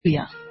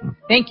Hallelujah.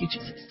 Thank you,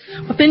 Jesus.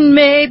 Weapon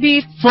may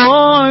be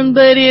formed,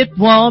 but it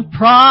won't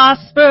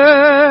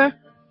prosper.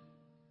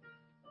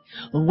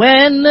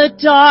 When the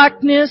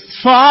darkness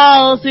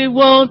falls, it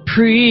won't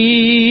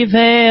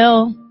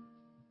prevail.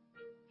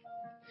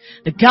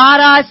 The God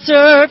I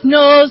serve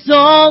knows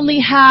only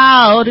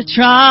how to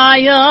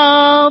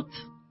triumph.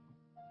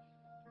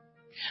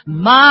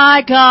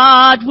 My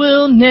God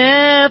will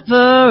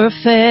never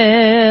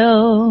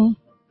fail.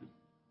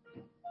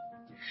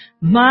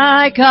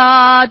 My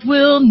God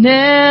will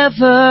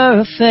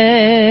never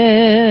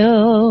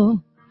fail.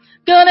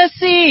 Gonna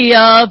see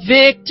a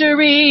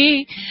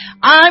victory.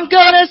 I'm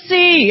gonna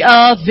see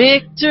a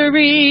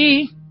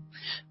victory.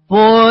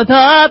 For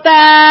the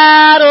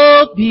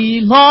battle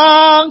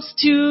belongs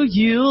to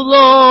you,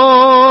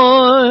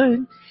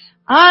 Lord.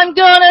 I'm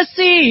gonna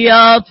see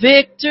a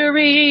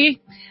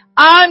victory.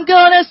 I'm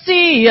gonna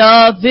see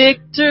a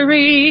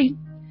victory.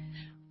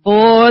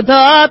 For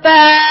the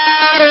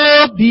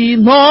battle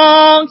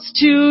belongs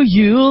to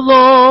you,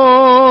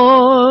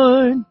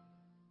 Lord.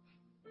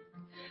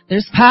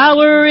 There's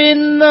power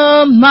in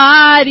the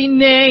mighty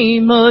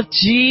name of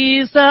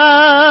Jesus.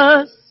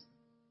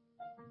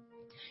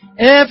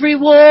 Every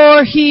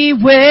war he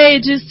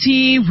wages,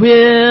 he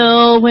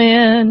will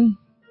win.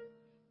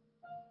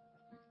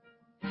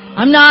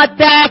 I'm not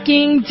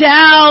backing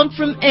down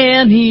from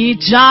any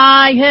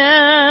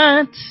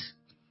giant,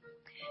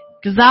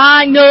 'cause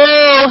I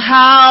know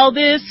how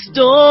this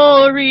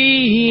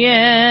story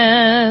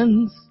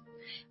ends.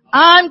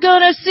 I'm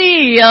gonna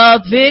see a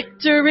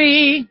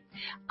victory.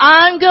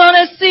 I'm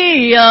gonna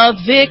see a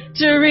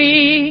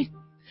victory.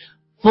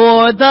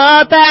 For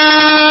the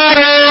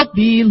battle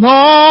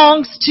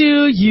belongs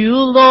to you,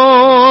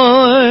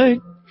 Lord.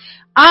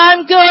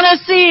 I'm gonna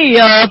see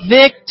a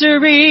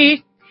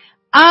victory.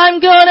 I'm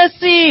gonna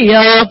see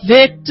a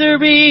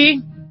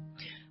victory.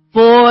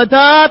 For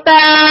the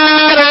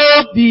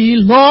battle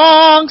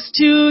belongs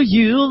to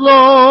you,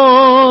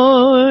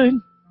 Lord.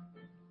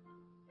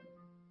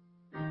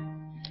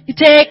 You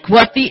take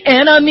what the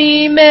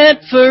enemy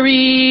meant for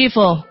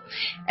evil,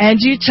 and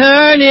you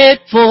turn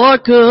it for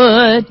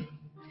good.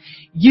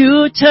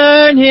 You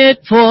turn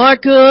it for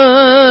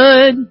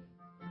good.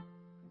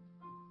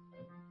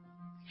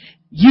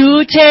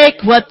 You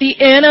take what the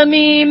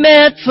enemy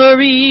meant for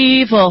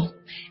evil,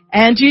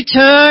 and you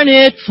turn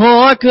it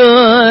for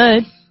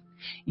good.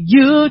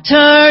 You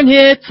turn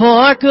it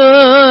for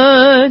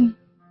good.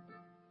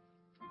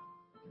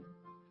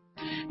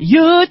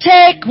 You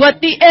take what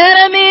the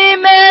enemy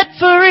meant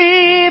for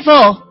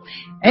evil,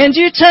 and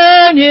you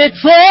turn it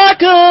for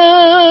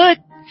good.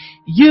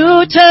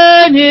 You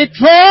turn it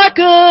for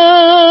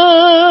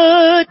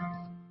good.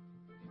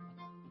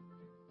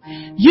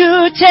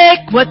 You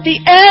take what the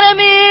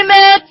enemy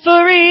meant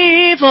for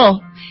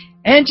evil,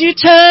 and you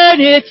turn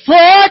it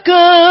for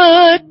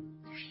good.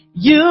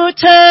 You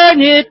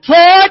turn it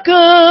for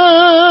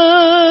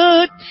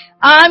good.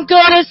 I'm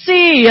gonna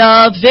see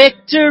a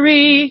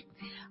victory.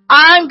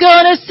 I'm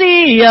gonna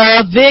see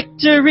a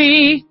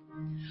victory.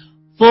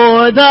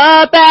 For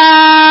the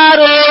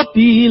battle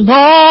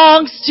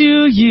belongs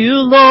to you,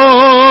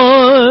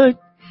 Lord.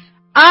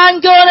 I'm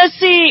gonna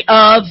see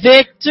a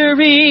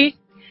victory.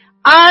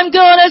 I'm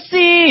gonna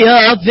see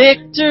a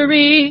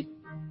victory.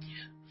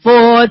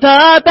 For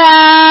the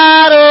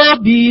battle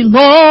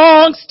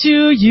belongs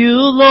to you,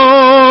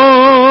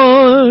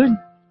 Lord.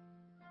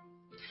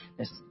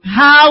 There's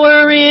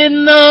power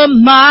in the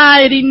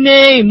mighty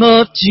name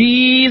of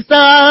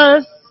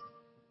Jesus.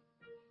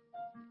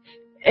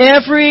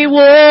 Every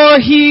war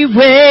he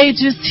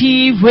wages,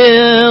 he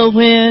will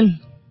win.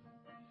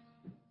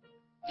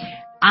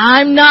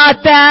 I'm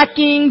not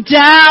backing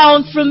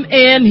down from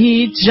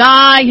any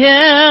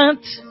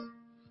giant,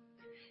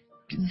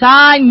 'cause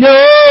I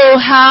know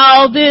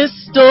how this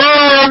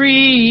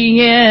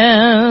story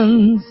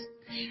ends.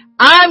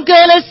 I'm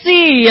gonna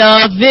see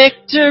a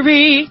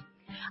victory.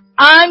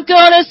 I'm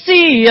gonna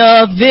see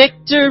a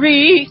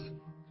victory.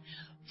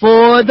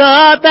 For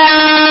the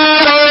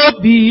battle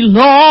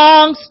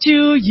belongs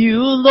to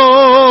you,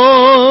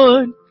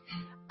 Lord.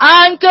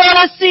 I'm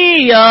gonna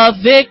see a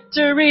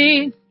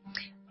victory.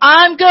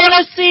 I'm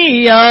gonna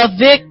see a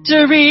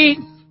victory.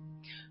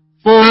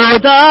 For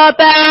the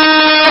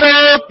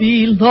battle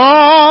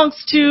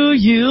belongs to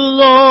you,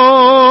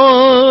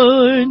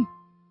 Lord.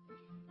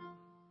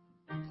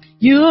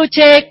 You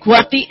take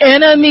what the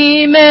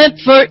enemy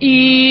meant for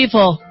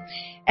evil,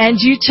 and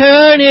you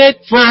turn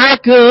it for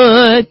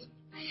good.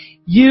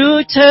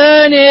 You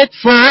turn it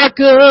for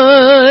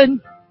good.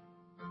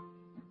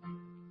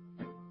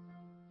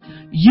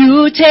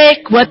 You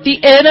take what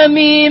the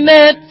enemy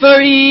meant for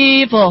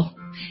evil,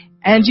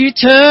 and you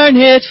turn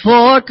it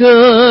for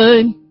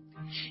good.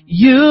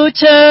 You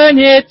turn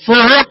it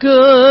for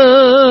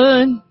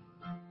good.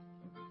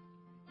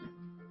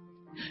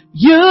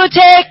 You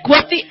take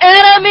what the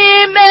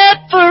enemy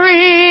meant for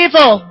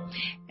evil,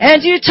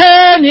 and you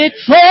turn it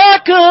for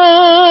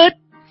good.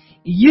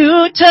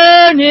 You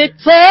turn it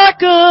for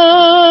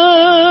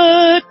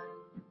good.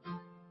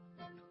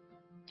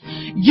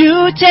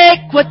 You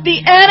take what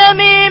the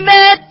enemy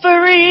meant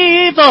for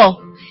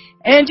evil,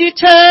 and you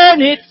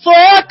turn it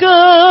for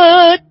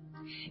good.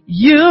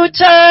 You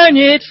turn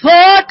it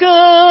for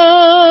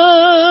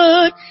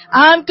good.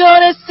 I'm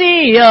gonna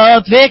see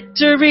a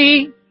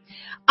victory.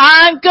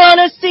 I'm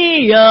gonna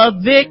see a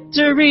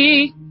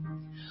victory.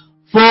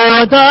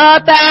 For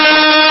the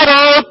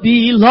battle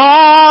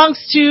belongs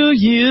to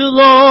you,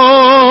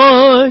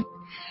 Lord.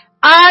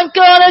 I'm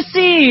gonna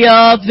see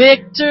a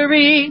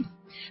victory.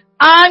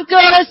 I'm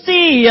gonna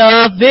see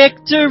a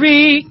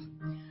victory.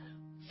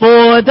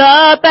 For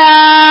the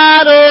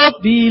battle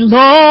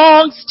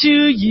belongs to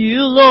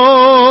you,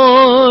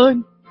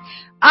 Lord.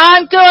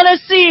 I'm gonna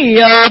see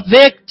a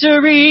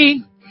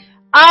victory.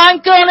 I'm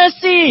gonna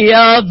see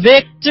a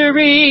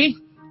victory.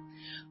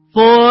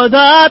 For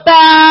the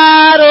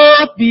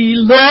battle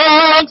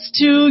belongs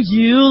to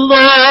you,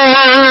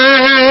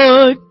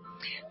 Lord.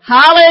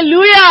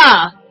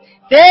 Hallelujah.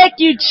 Thank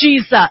you,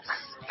 Jesus.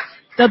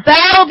 The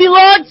battle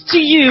belongs to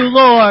you,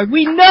 Lord.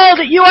 We know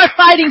that you are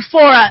fighting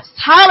for us.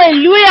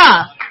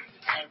 Hallelujah.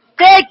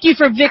 Thank you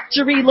for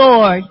victory,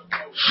 Lord.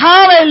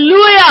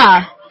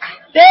 Hallelujah.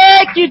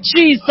 Thank you,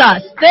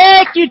 Jesus.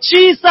 Thank you,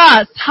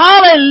 Jesus.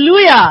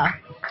 Hallelujah.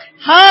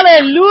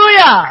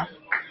 Hallelujah.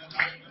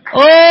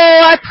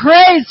 Oh, I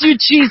praise you,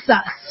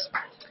 Jesus.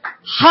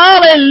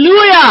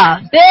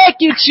 Hallelujah. Thank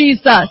you,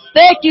 Jesus.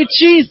 Thank you,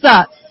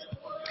 Jesus.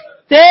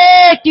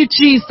 Thank you,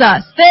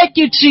 Jesus. Thank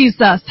you,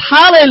 Jesus.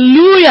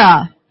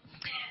 Hallelujah.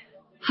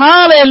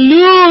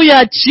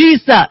 Hallelujah,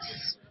 Jesus.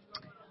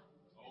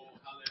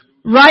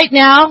 Right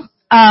now,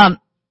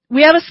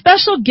 we have a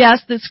special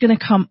guest that's going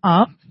to come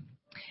up.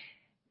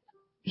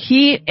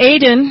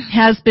 Aiden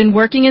has been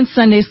working in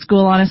Sunday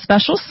school on a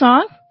special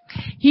song.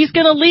 He's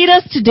going to lead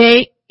us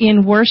today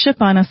in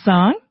worship on a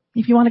song.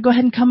 If you want to go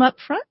ahead and come up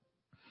front.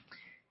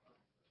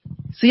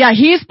 So yeah,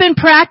 he's been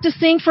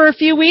practicing for a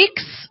few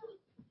weeks.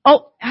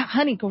 Oh,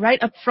 honey, go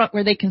right up front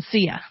where they can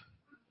see you.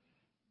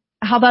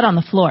 How about on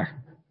the floor?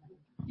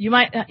 You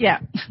might,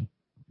 yeah.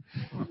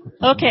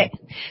 Okay.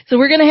 So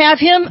we're going to have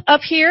him up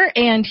here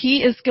and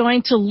he is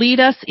going to lead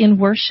us in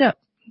worship.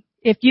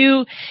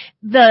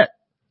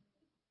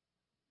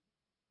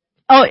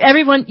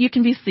 Everyone, you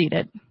can be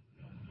seated.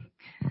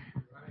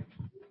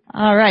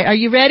 All right. Are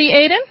you ready,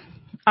 Aiden?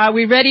 Are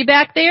we ready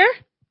back there?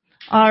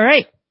 All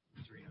right.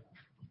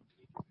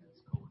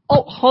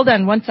 Oh, hold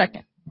on one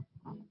second.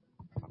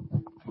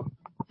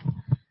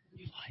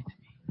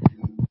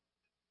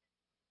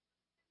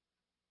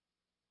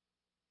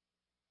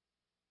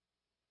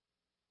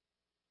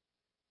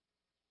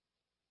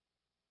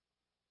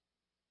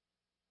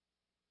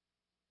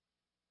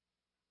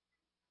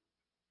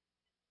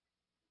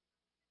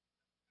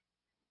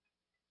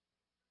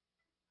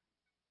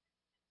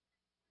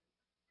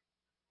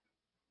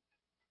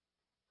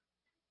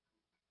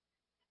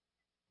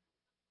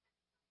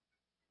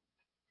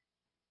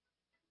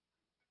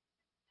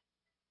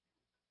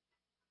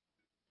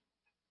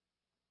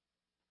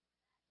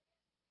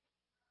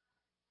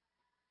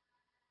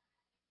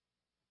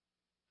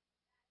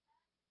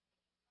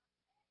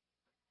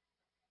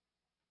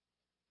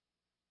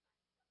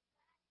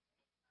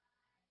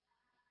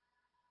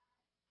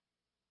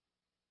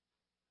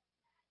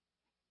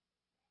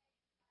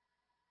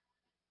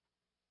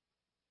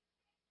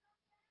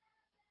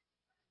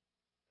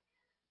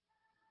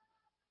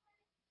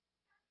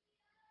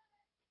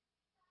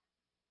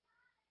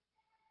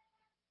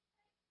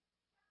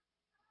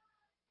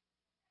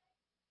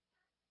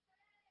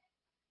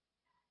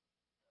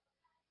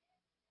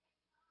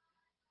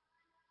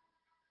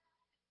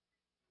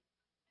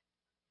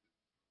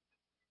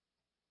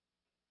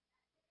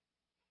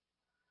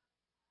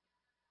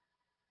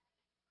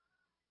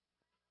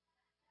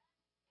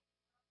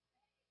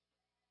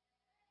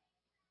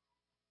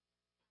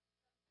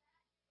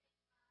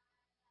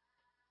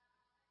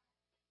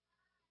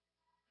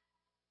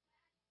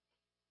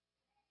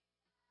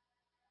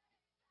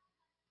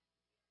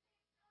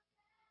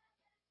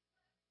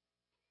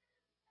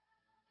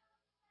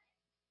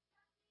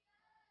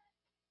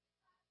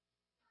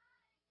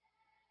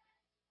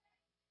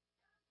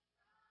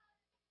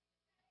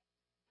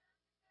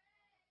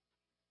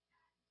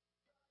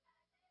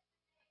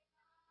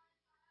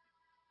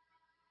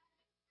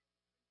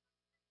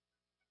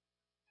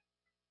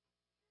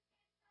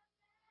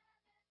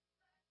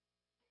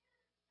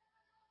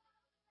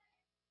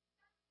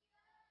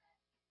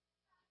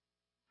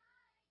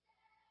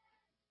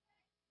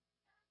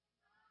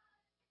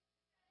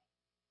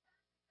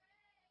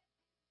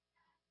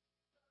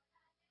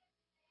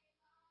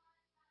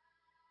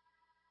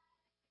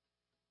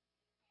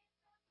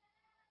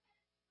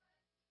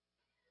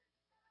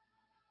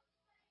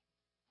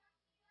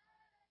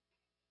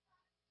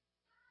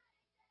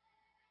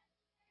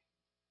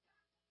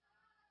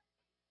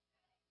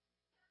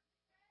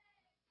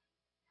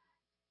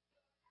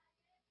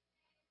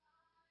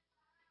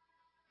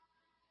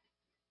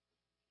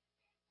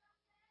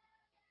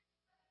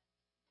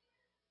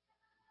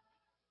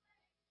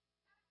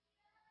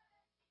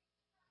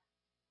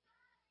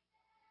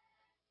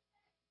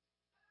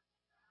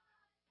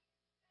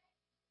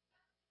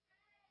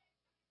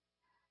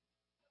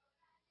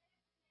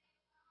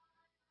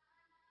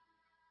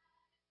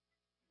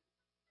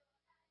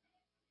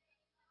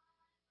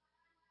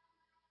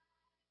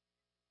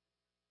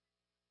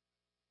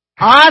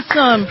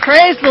 Awesome.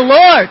 Praise the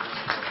Lord.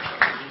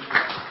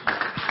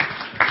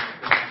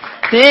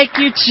 Thank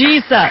you,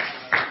 Jesus.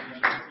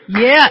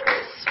 Yes.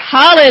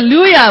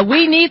 Hallelujah.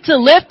 We need to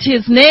lift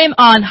His name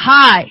on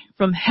high.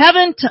 From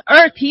heaven to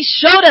earth, He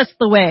showed us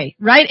the way.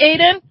 Right,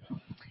 Aiden?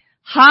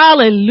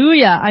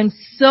 Hallelujah. I'm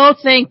so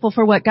thankful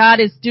for what God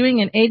is doing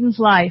in Aiden's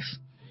life.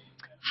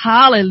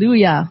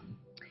 Hallelujah.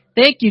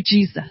 Thank you,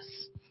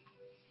 Jesus.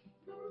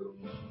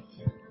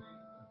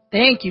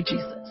 Thank you,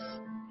 Jesus.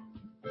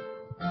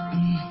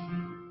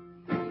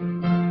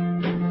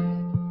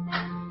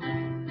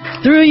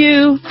 Through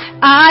you,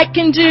 I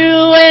can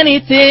do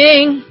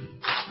anything.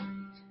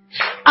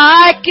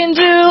 I can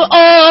do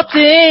all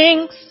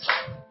things.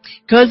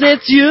 'Cause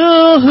it's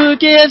you who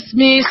gives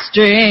me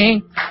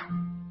strength.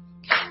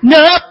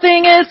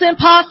 Nothing is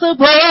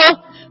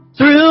impossible.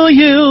 Through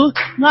you,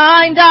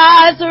 blind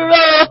eyes are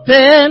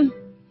open.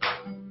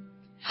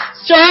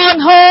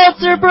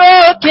 Strongholds are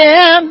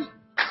broken.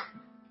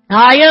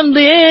 I am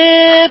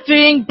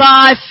living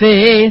by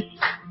faith.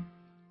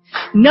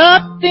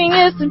 Nothing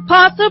is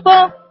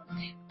impossible.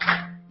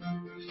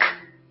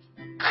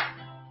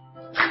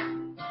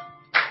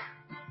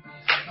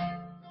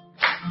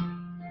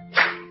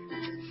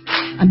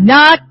 I'm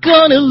not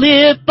gonna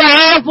live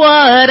by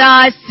what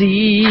I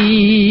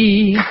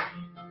see.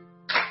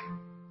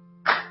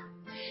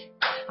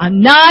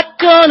 I'm not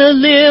gonna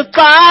live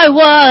by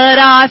what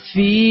I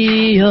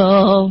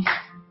feel.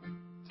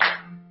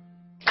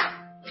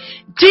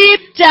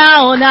 Deep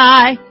down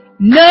I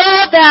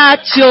know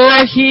that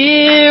you're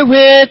here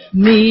with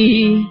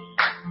me.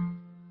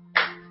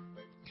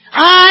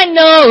 I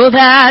know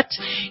that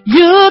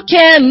you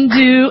can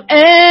do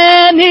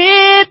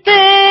anything.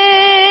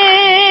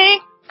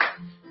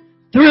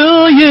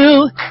 Through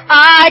you,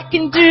 I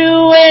can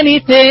do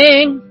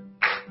anything.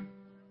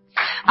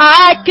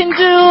 I can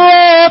do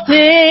all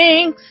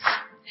things.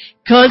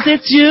 'Cause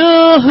it's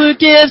you who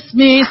gives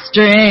me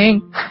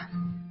strength.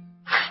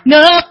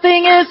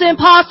 Nothing is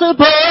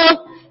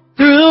impossible.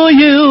 Through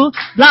you,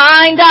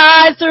 blind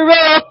eyes are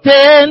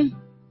open.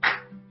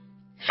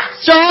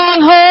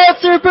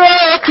 Strongholds are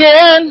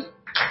broken.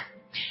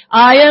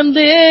 I am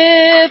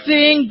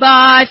living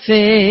by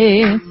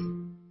faith.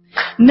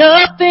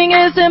 Nothing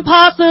is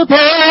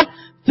impossible.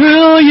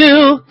 Through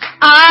you,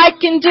 I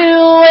can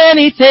do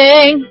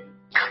anything.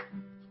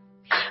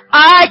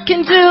 I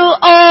can do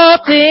all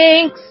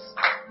things.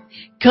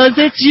 'Cause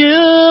it's you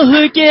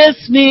who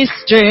gives me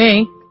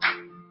strength.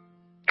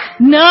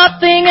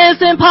 Nothing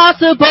is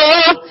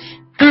impossible.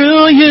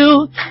 Through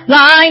you,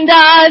 blind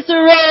eyes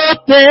are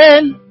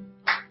open.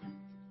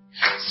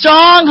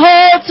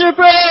 Strongholds are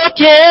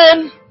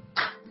broken.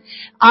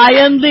 I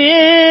am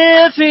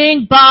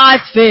living by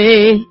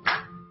faith.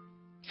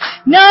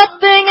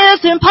 Nothing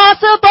is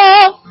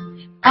impossible.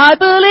 I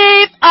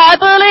believe, I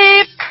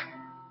believe.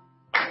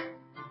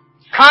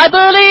 I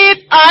believe,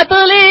 I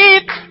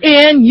believe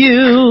in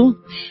you.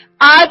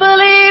 I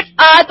believe,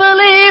 I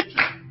believe.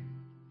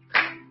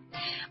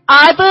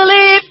 I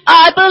believe,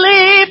 I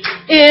believe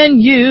in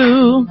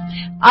you.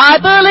 I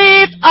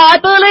believe, I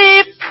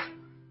believe.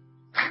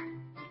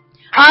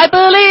 I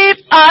believe,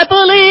 I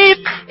believe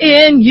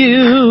in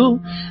you.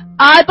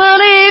 I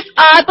believe,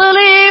 I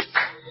believe.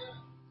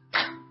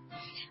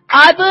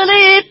 I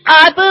believe,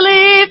 I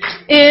believe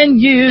in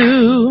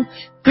you.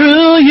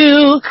 Through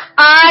you,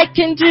 I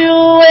can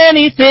do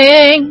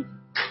anything.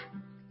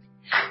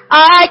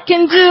 I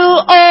can do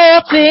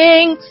all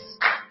things.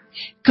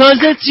 'Cause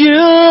it's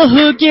you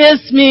who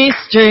gives me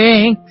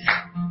strength.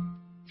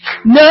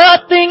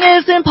 Nothing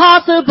is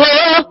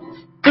impossible.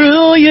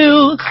 Through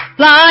you,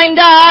 blind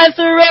eyes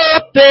are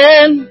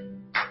open.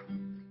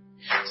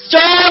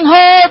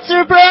 Strongholds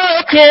are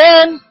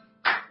broken.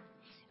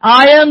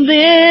 I am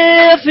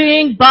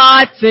living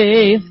by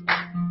faith.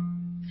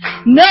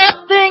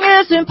 Nothing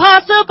is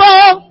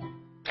impossible.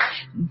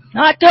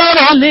 Not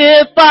gonna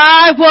live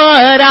by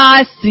what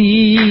I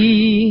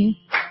see.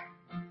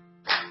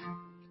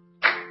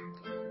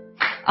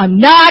 I'm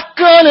not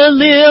gonna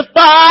live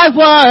by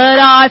what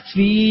I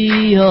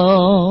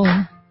feel.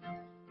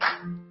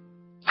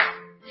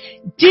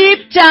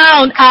 Deep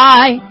down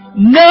I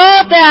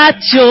know that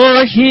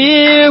you're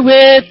here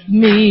with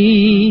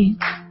me.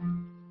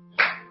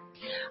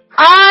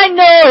 I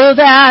know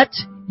that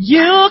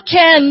you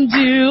can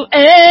do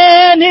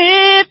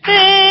anything.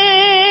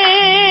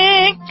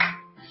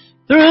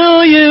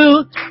 Through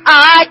you,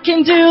 I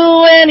can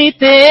do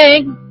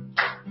anything.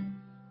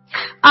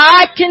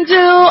 I can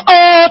do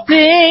all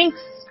things.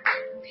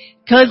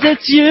 'Cause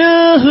it's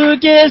you who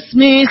gives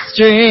me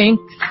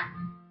strength.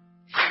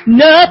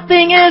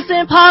 Nothing is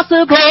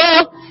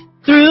impossible.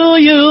 Through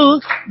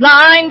you,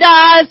 blind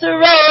eyes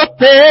are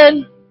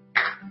open.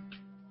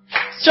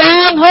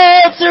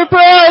 Strongholds are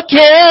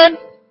broken.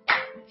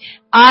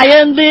 I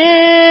am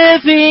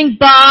living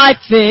by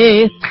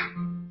faith.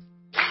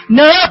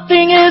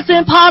 Nothing is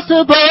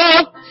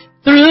impossible.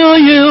 Through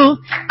you,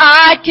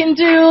 I can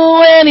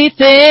do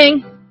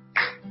anything.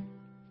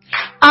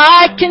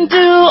 I can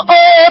do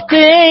all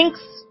things.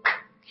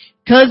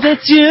 'Cause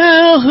it's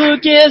you who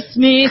gives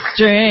me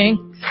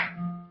strength.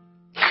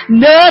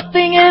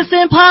 Nothing is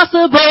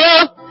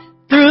impossible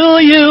through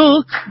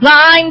you.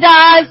 Blind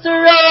eyes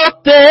are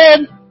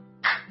open.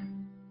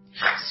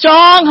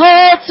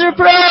 Strongholds are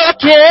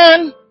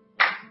broken.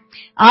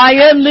 I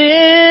am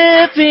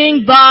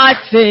living by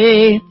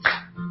faith.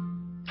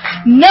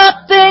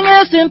 Nothing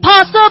is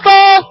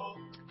impossible.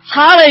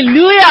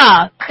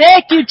 Hallelujah.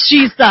 Thank you,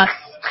 Jesus.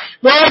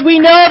 Lord, we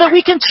know that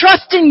we can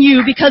trust in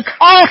you because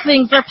all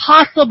things are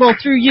possible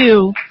through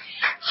you.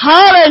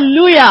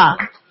 Hallelujah.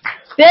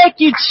 Thank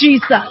you,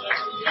 Jesus.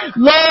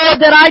 Lord,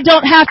 that I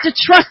don't have to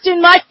trust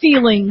in my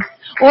feelings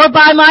or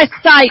by my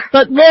sight,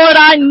 but Lord,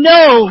 I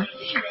know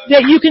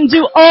that you can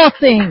do all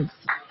things.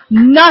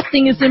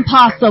 Nothing is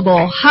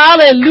impossible.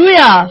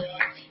 Hallelujah.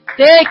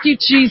 Thank you,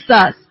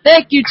 Jesus.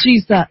 Thank you,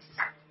 Jesus.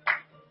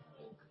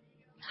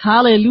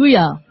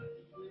 Hallelujah.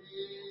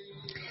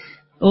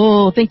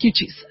 Oh, thank you,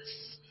 Jesus.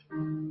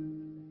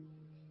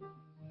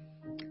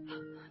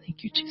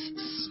 Thank you,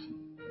 Jesus.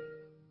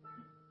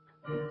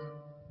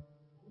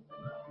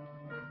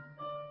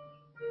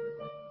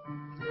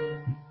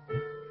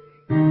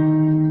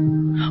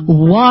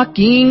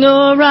 Walking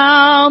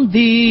around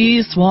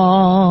these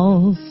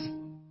walls,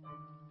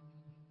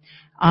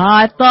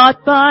 I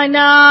thought by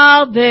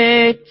now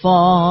they'd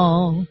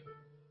fall.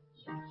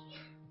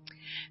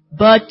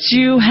 But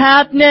you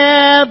have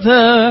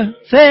never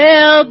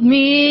failed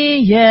me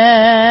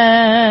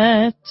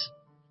yet.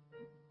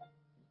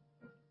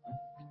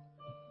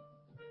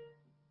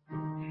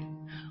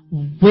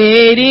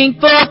 Waiting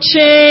for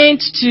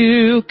change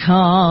to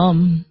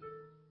come,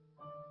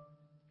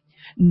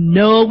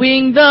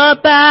 knowing the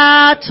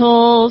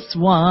battle's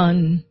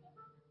won.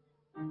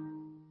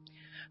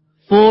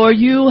 For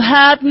you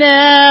have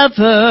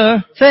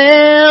never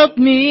failed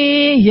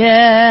me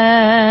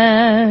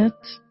yet.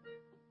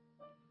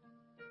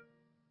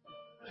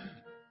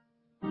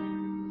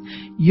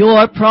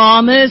 Your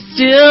promise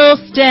still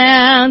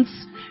stands.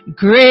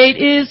 Great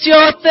is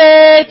your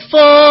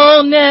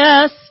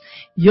faithfulness,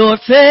 your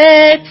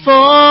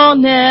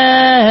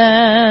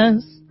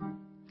faithfulness.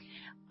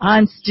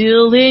 I'm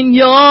still in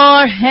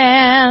your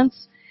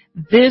hands.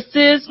 This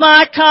is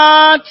my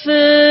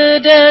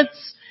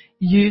confidence.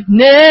 You've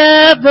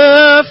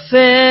never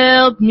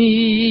failed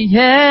me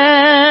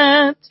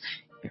yet.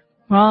 Your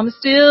promise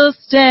still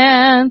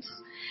stands.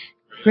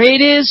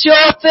 Great is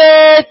your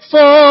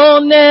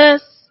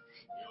faithfulness,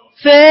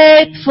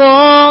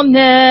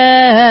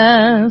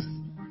 faithfulness.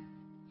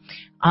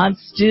 I'm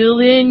still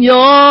in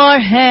your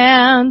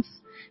hands.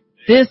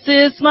 This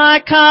is my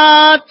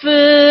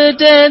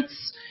confidence.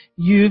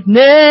 You've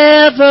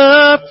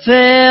never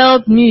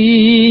failed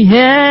me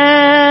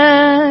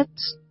yet.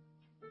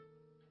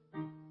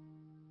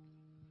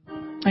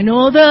 I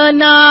know the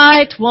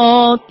night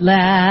won't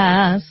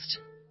last.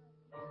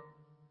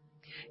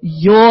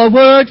 Your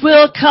word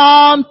will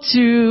come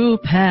to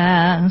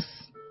pass.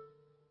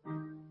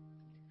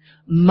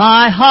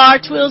 My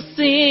heart will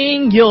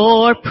sing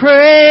your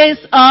praise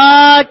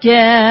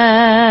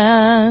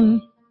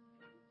again.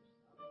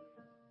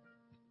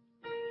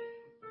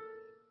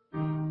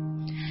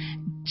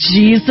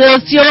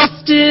 Jesus, you're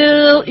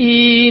still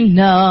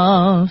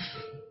enough.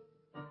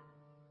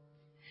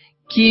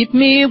 Keep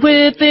me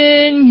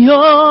within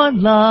your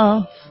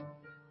love.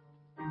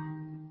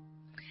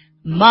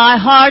 My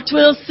heart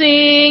will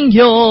sing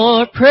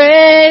your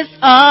praise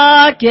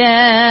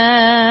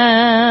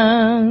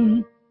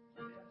again.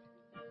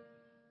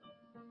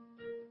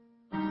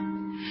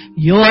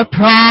 Your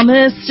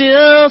promise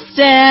still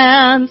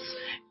stands.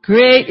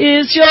 Great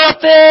is your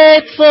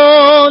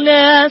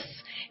faithfulness,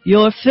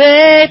 your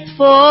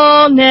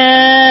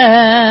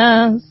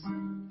faithfulness.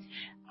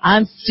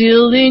 I'm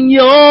still in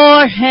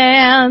your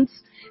hands.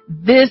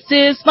 This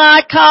is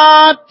my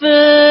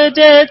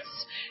confidence.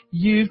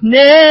 You've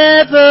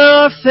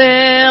never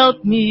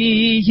failed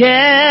me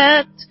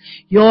yet.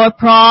 Your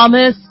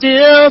promise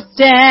still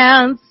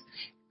stands.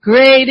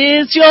 Great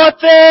is your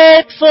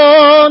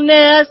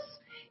faithfulness,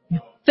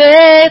 your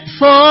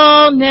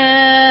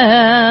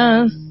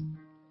faithfulness.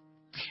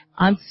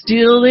 I'm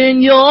still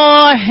in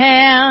your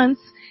hands.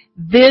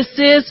 This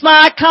is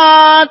my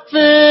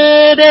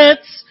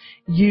confidence.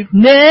 You've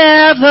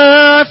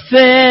never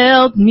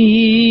failed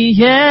me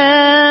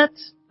yet.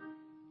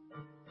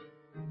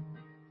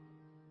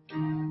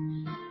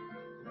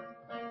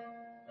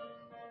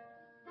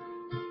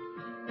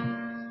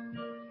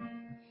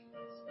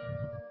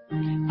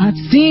 I've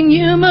seen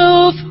you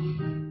move.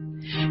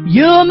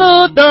 You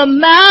move the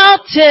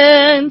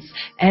mountains,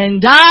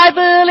 and I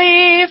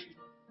believe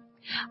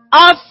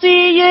I'll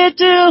see you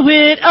do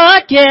it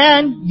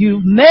again.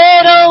 You've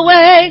made a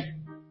way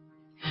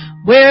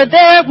where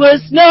there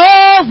was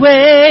no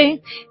way,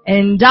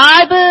 and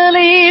I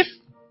believe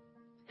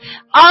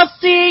I'll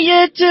see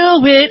you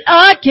do it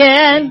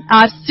again.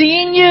 I've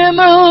seen you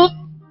move.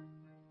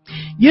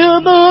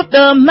 You move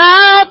the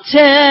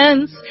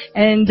mountains,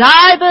 and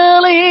I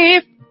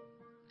believe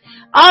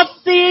I'll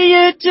see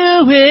you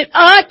do it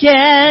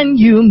again.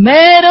 You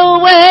made a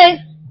way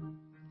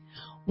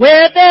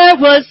where there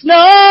was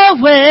no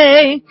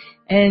way,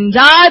 and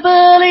I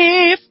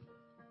believe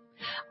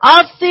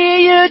I'll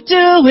see you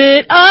do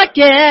it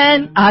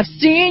again. I've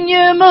seen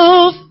you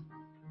move.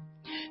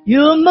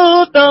 You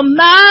move the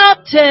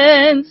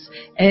mountains,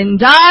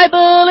 and I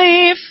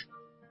believe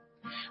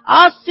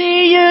I'll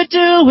see you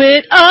do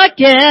it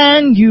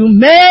again. You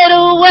made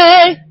a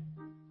way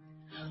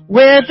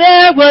where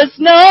there was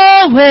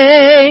no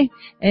way,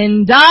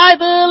 and I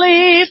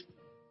believe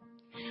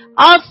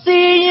I'll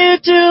see you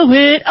do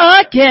it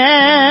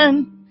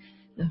again.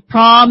 The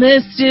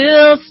promise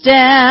still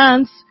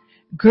stands.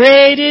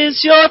 Great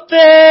is your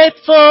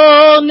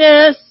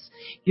faithfulness,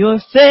 your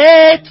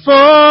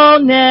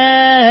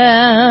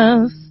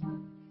faithfulness.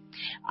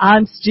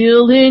 I'm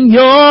still in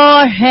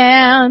your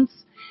hands.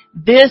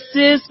 This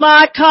is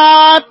my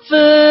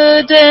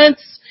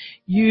confidence.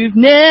 You've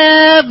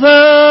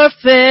never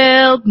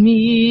failed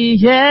me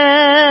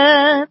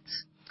yet.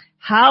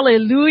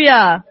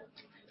 Hallelujah.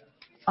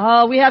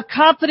 Oh, we have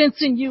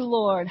confidence in you,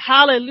 Lord.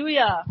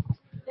 Hallelujah.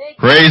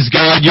 Praise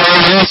God. You're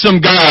an awesome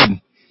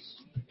God.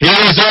 He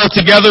is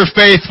altogether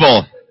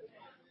faithful.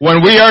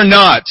 When we are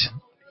not,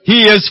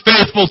 He is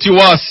faithful to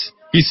us.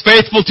 He's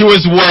faithful to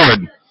His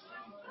word.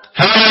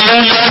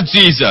 Hallelujah,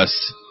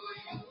 Jesus.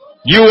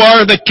 You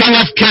are the King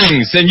of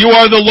Kings, and you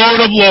are the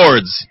Lord of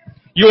Lords.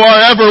 You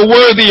are ever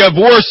worthy of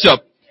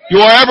worship.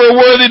 You are ever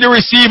worthy to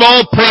receive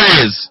all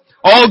praise,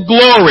 all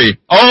glory,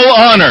 all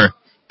honor.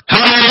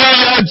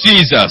 Hallelujah,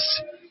 Jesus.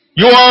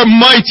 You are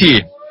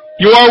mighty.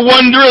 You are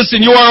wondrous,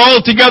 and you are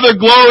altogether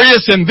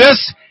glorious in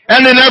this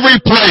and in every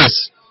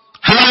place.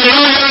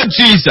 Hallelujah,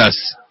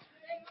 Jesus.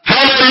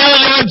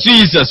 Hallelujah,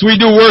 Jesus. We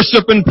do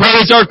worship and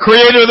praise our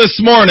Creator this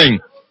morning.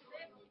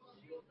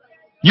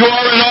 You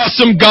are an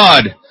awesome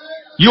God.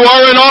 You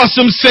are an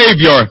awesome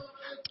Savior.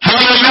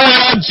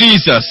 Hallelujah,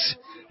 Jesus.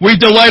 We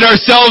delight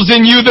ourselves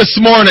in you this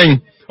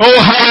morning.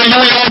 Oh,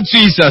 hallelujah,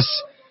 Jesus.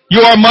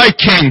 You are my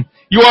King.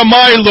 You are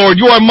my Lord.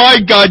 You are my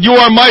God. You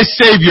are my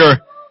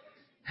Savior.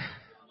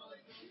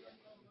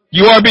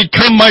 You are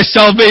become my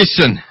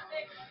salvation.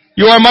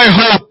 You are my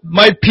hope,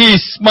 my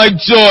peace, my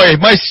joy,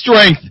 my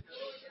strength.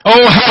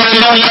 Oh,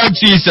 hallelujah,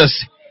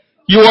 Jesus.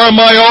 You are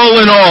my all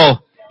in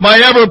all, my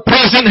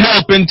ever-present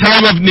help in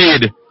time of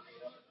need.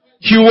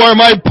 You are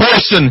my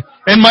portion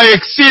and my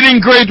exceeding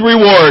great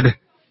reward.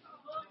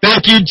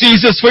 Thank you,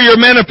 Jesus, for your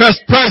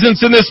manifest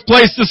presence in this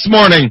place this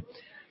morning.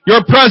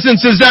 Your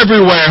presence is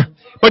everywhere,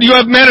 but you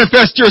have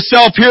manifested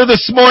yourself here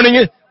this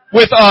morning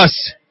with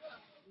us.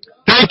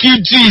 Thank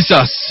you,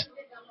 Jesus.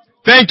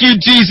 Thank you,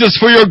 Jesus,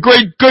 for your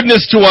great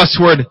goodness to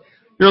usward,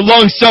 your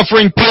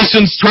long-suffering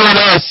patience toward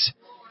us,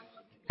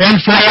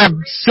 and for your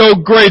so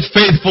great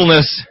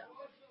faithfulness.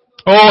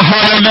 Oh,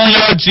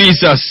 hallelujah,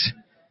 Jesus.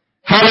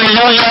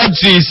 Hallelujah,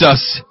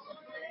 Jesus.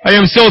 I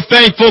am so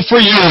thankful for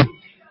you,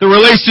 the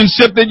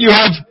relationship that you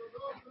have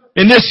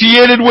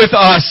initiated with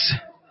us.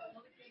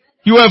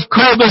 You have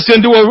called us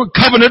into a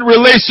covenant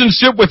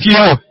relationship with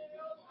you.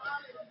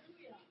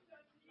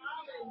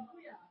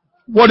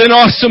 What an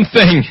awesome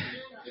thing.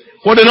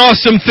 What an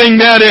awesome thing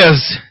that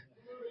is.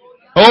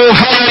 Oh,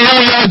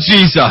 hallelujah,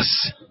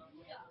 Jesus.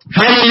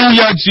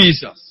 Hallelujah,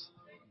 Jesus.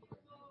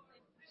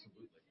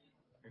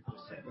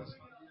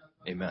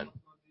 Amen.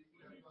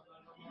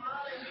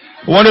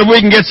 I wonder if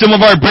we can get some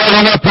of our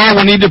brethren up here.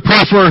 We need to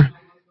pray for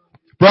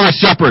Brother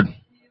Shepherd.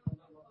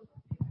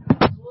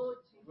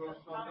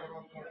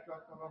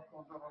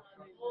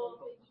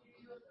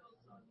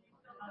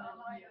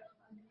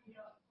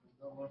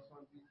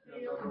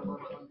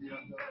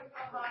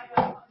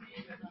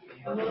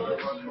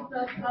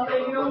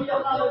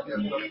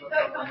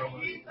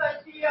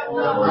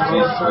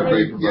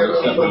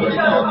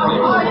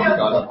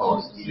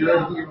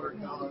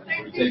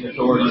 We take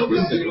authority over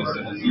sickness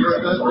and disease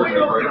and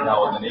infirmity right now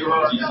in the name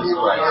of Jesus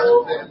Christ.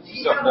 You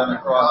suffered on the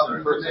cross and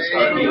purchased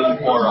our healing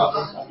for us.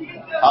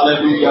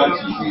 Hallelujah,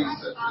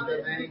 Jesus.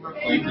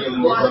 Thank you,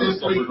 Lord, for the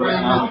shepherd right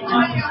now in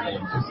Jesus'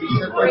 name. Just ease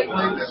the right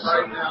now.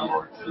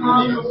 In the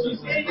name of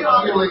Jesus. Thank you,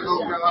 God. I can't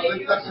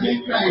for the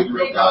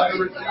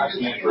healing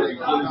to take place.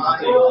 I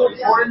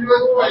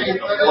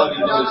blood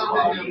into this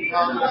body. In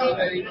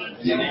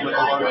the name of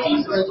the Lord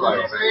Jesus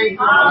Christ.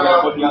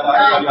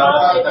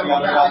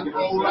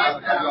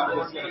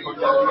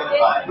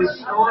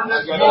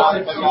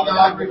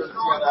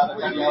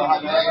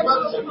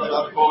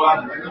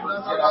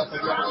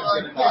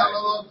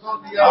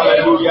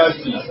 Hallelujah,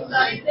 Jesus.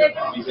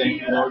 We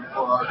thank you, Lord,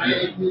 for our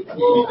healing. We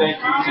thank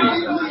you,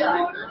 Jesus.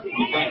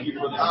 We thank you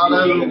for the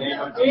healing in the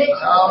name of Jesus.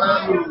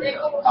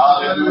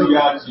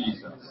 Hallelujah,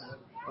 Jesus.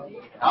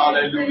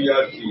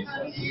 Hallelujah,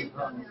 Jesus.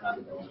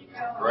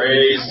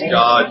 Praise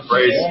God,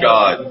 praise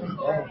God.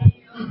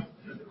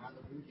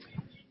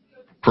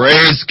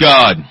 Praise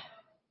God.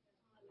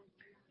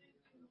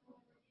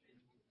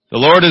 The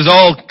Lord is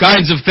all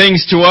kinds of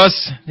things to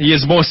us. He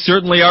is most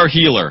certainly our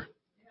healer.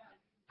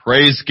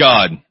 Praise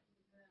God.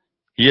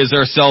 He is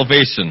our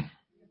salvation.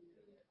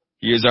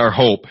 He is our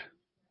hope.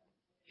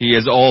 He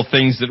is all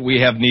things that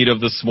we have need of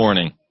this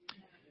morning.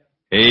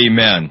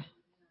 Amen.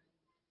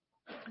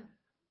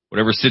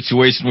 Whatever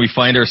situation we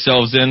find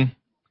ourselves in,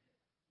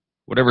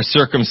 whatever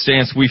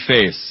circumstance we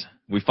face,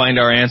 we find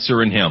our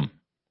answer in Him.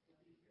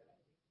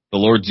 the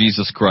Lord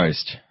Jesus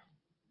Christ.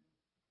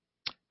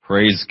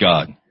 Praise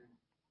God.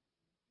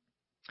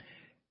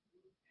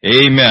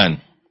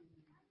 Amen.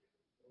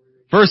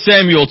 1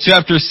 Samuel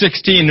chapter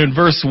 16 and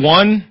verse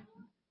 1,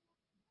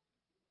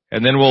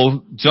 and then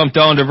we'll jump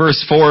down to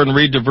verse 4 and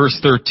read to verse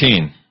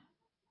 13.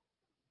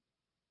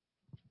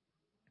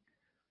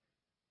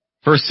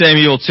 1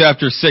 Samuel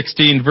chapter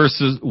 16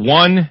 verses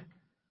 1,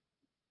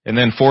 and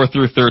then 4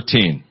 through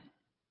 13.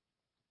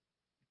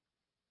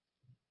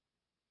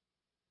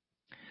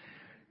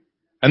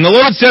 And the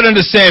Lord said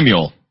unto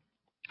Samuel,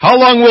 How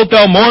long wilt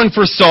thou mourn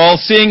for Saul,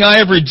 seeing I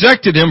have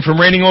rejected him from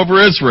reigning over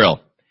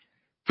Israel?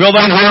 Fill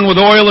thine horn with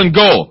oil and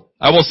go.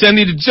 I will send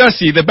thee to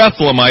Jesse the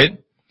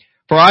Bethlehemite,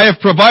 for I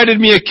have provided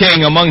me a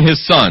king among his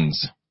sons.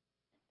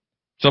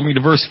 Jumping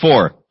to verse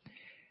 4.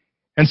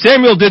 And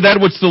Samuel did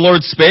that which the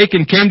Lord spake,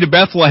 and came to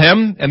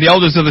Bethlehem, and the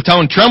elders of the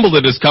town trembled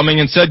at his coming,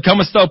 and said,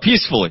 Comest thou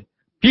peaceably?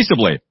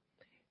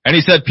 And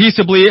he said,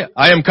 Peaceably,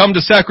 I am come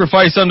to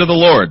sacrifice unto the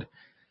Lord.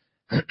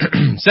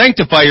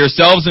 Sanctify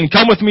yourselves, and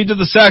come with me to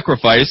the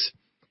sacrifice.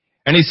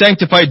 And he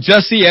sanctified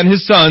Jesse and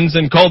his sons,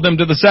 and called them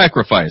to the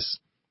sacrifice.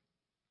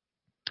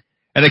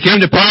 And it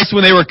came to pass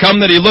when they were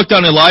come that he looked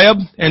on Eliab,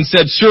 and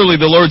said, Surely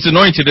the Lord's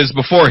anointed is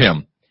before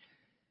him.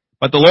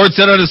 But the Lord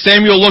said unto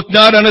Samuel, Look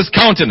not on his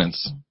countenance,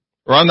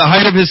 or on the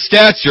height of his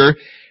stature,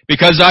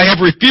 because I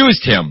have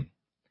refused him.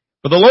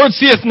 For the Lord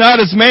seeth not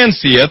as man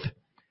seeth,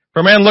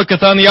 for man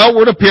looketh on the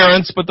outward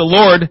appearance, but the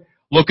Lord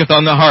looketh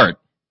on the heart.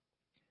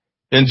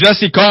 Then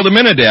Jesse called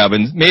Aminadab,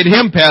 and made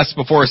him pass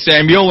before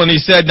Samuel, and he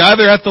said,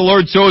 Neither hath the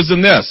Lord chosen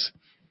this.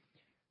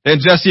 Then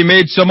Jesse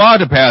made Shammah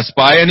to pass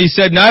by, and he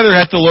said, Neither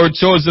hath the Lord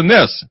chosen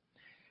this.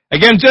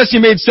 Again Jesse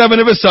made 7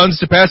 of his sons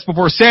to pass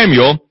before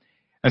Samuel,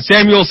 and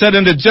Samuel said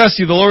unto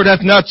Jesse, The Lord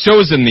hath not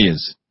chosen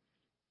these.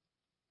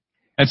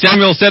 And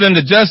Samuel said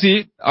unto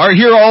Jesse, Are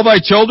here all thy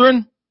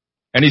children?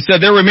 And he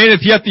said, There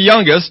remaineth yet the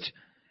youngest,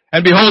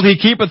 and behold, he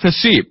keepeth the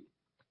sheep.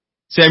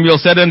 Samuel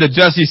said unto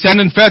Jesse, Send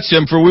and fetch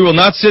him, for we will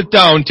not sit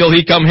down till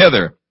he come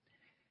hither.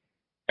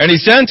 And he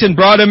sent and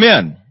brought him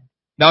in.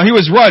 Now he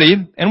was ruddy,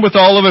 and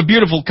withal of a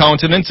beautiful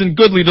countenance, and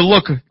goodly to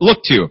look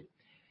to.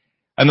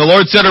 And the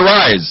Lord said,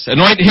 Arise,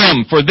 anoint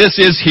him, for this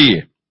is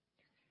he.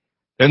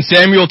 Then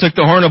Samuel took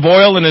the horn of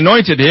oil, and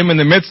anointed him in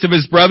the midst of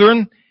his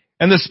brethren,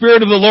 and the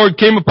Spirit of the Lord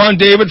came upon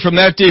David from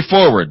that day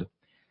forward.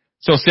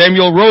 So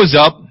Samuel rose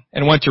up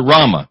and went to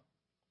Ramah.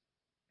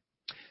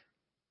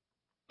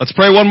 Let's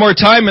pray one more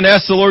time and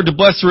ask the Lord to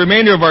bless the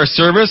remainder of our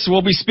service.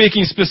 We'll be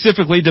speaking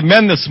specifically to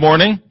men this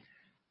morning,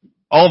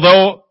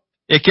 although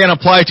it can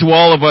apply to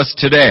all of us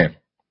today.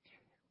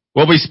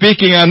 We'll be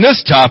speaking on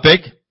this topic,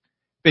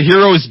 the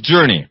hero's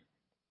journey.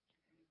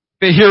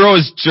 The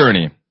hero's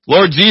journey.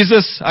 Lord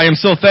Jesus, I am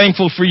so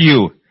thankful for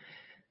you,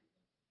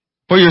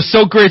 for your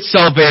so great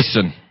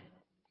salvation.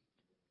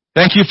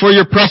 Thank you for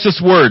your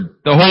precious word,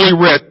 the Holy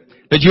Writ,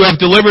 that you have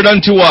delivered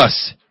unto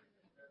us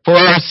for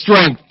our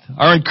strength,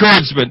 our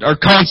encouragement, our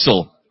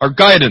counsel, our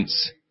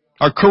guidance,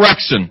 our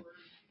correction.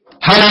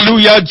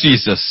 Hallelujah,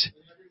 Jesus.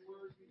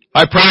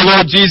 I pray,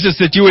 Lord Jesus,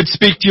 that you would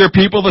speak to your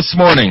people this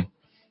morning,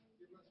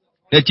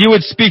 that you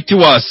would speak to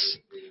us.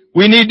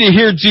 We need to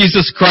hear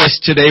Jesus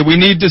Christ today. We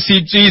need to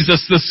see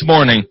Jesus this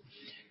morning.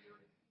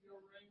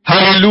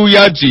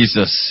 Hallelujah,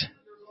 Jesus.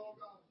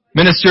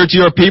 Minister to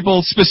your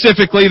people,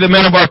 specifically the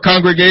men of our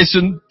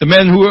congregation, the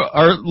men who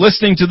are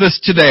listening to this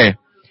today.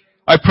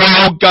 I pray,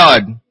 oh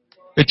God,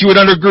 that you would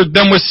undergird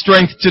them with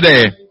strength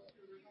today.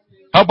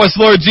 Help us,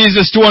 Lord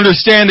Jesus, to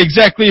understand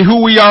exactly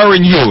who we are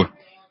in you,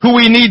 who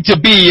we need to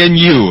be in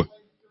you.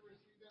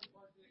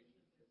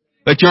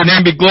 Let your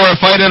name be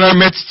glorified in our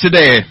midst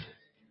today.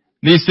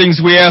 These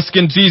things we ask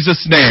in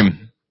Jesus'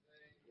 name.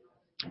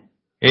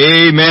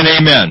 Amen,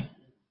 amen.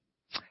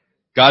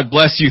 God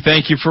bless you.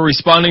 Thank you for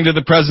responding to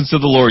the presence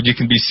of the Lord. You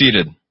can be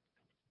seated.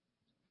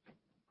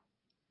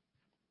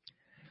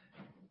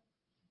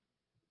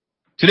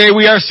 Today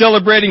we are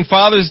celebrating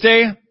Father's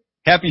Day.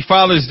 Happy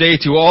Father's Day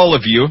to all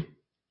of you.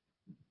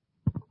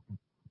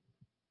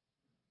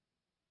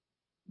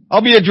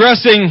 I'll be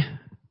addressing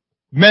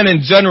men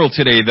in general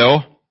today, though.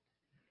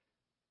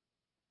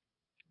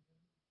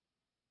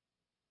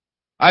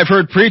 I've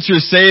heard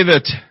preachers say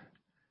that,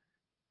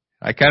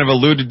 I kind of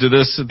alluded to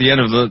this at the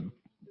end of the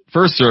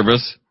first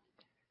service,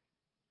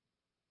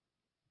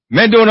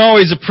 men don't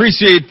always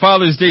appreciate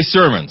Father's Day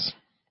sermons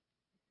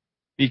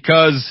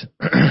because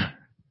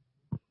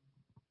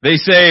they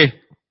say,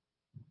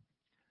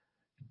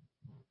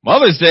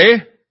 Mother's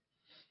Day,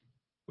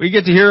 we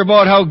get to hear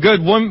about how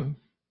good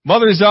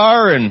mothers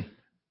are and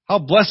how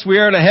blessed we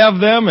are to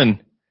have them, and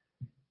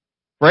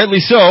rightly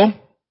so.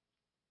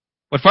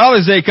 But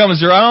Father's Day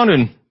comes around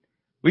and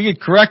we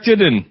get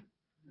corrected and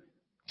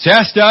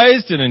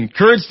chastised and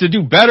encouraged to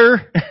do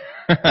better.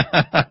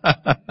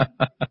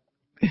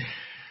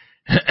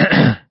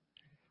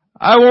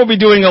 I won't be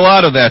doing a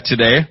lot of that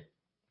today.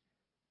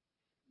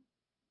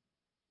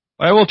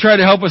 But I will try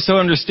to help us to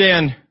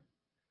understand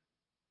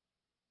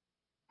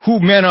who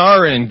men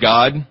are in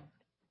God,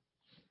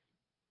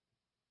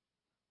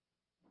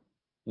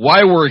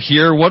 why we're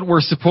here, what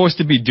we're supposed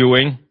to be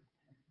doing,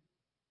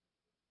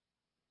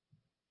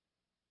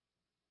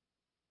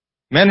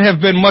 Men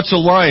have been much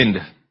aligned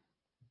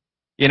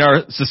in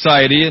our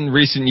society in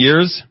recent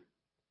years,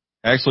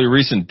 actually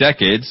recent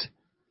decades.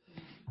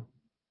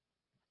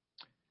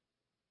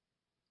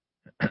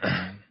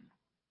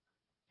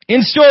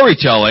 In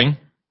storytelling,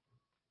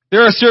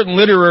 there are certain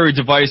literary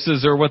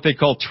devices, or what they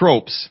call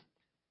tropes,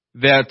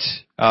 that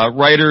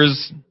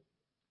writers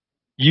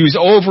use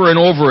over and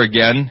over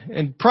again,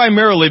 and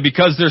primarily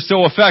because they're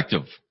so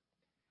effective.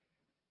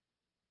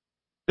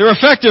 They're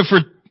effective for,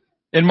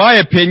 in my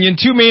opinion,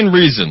 two main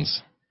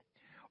reasons.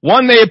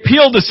 One, they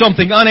appeal to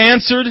something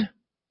unanswered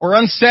or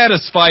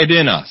unsatisfied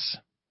in us.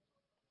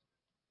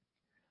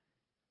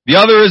 The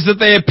other is that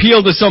they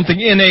appeal to something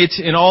innate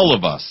in all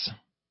of us.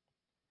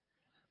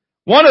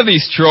 One of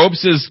these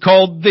tropes is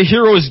called the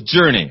hero's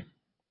journey.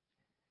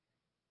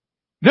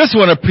 This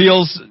one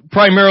appeals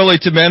primarily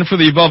to men for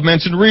the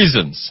above-mentioned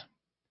reasons.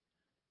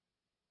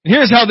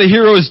 Here's how the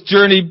hero's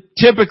journey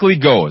typically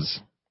goes.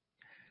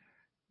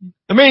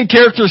 The main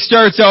character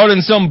starts out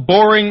in some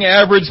boring,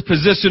 average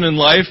position in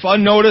life,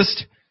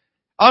 unnoticed,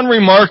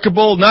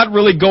 unremarkable, not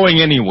really going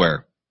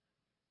anywhere.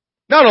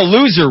 Not a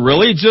loser,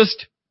 really,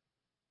 just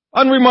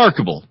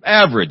unremarkable,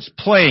 average,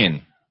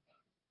 plain.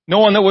 No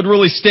one that would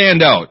really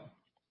stand out.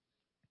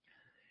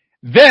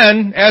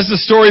 Then, as the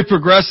story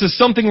progresses,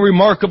 something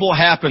remarkable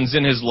happens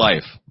in his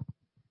life.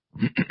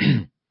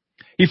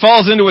 He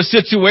falls into a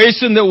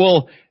situation that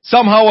will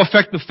somehow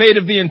affect the fate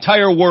of the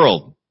entire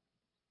world.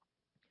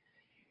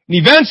 And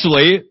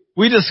eventually,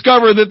 we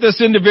discover that this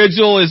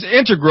individual is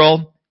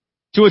integral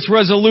to its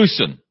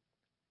resolution.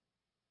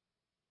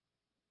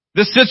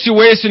 This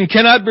situation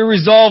cannot be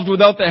resolved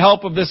without the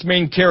help of this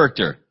main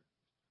character.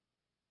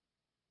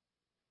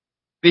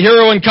 The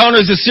hero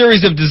encounters a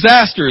series of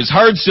disasters,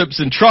 hardships,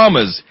 and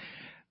traumas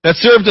that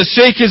serve to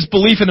shake his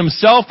belief in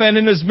himself and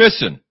in his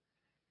mission.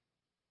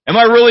 Am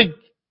I really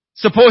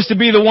supposed to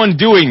be the one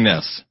doing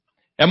this?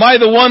 Am I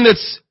the one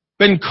that's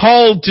been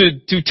called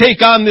to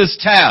take on this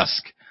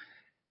task?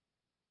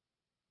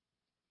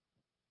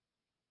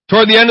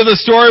 Toward the end of the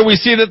story, we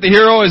see that the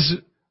hero has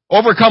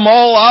overcome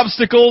all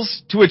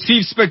obstacles to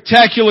achieve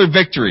spectacular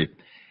victory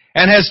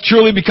and has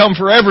truly become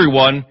for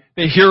everyone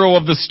the hero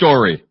of the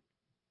story.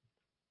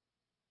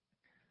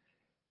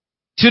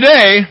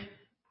 Today,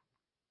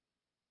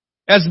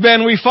 as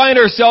men, we find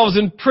ourselves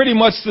in pretty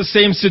much the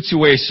same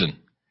situation,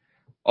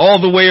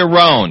 all the way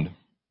around.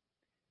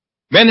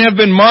 Men have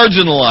been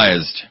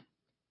marginalized.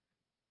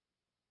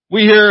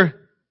 We hear,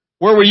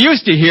 where we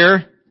used to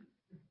hear,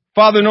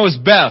 Father knows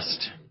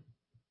best.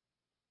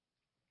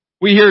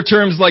 We hear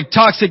terms like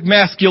toxic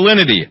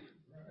masculinity,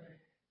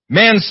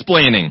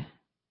 mansplaining,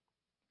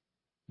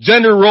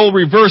 gender role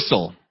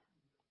reversal.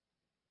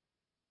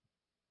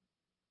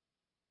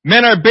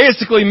 Men are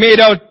basically made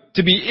out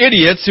to be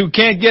idiots who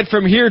can't get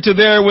from here to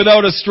there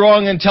without a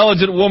strong,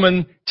 intelligent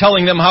woman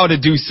telling them how to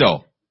do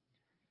so.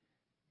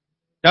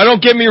 Now,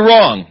 don't get me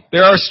wrong.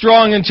 There are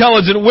strong,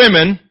 intelligent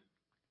women,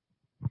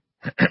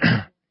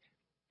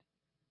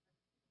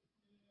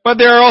 but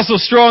there are also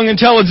strong,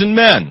 intelligent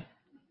men.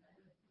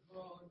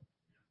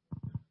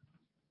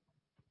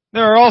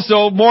 There are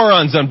also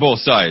morons on both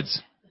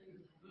sides.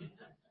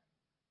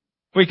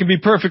 We can be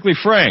perfectly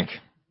frank.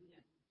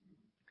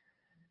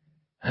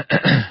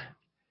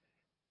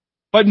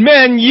 But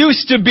men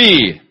used to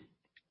be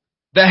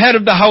the head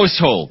of the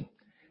household.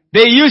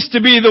 They used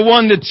to be the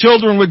one that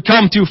children would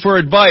come to for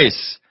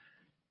advice.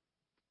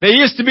 They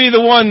used to be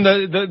the one,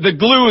 the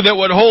glue that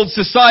would hold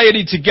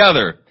society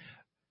together.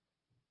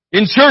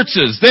 In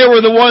churches, they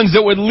were the ones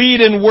that would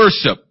lead in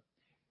worship.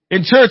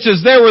 In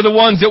churches, they were the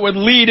ones that would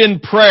lead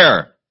in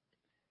prayer.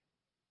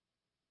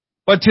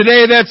 But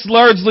today, that's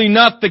largely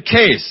not the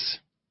case.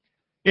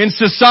 In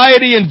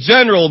society in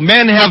general,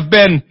 men have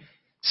been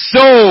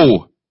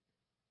so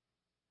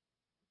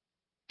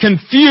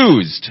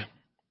confused.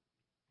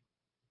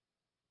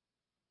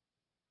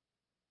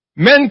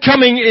 Men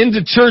coming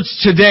into church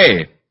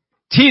today,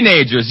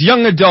 teenagers,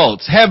 young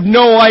adults, have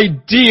no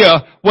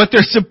idea what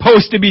they're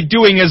supposed to be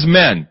doing as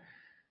men.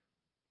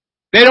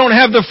 They don't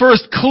have the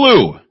first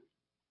clue.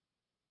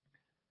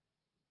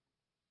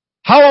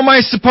 How am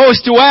I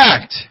supposed to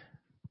act?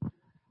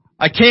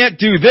 I can't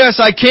do this.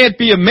 I can't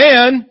be a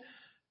man,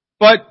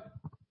 but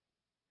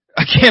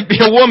I can't be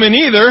a woman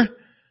either.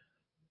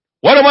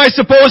 What am I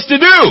supposed to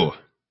do?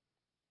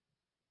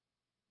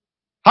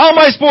 How am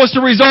I supposed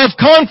to resolve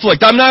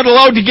conflict? I'm not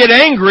allowed to get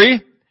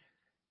angry,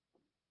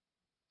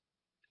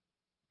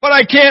 but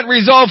I can't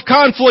resolve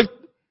conflict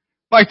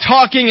by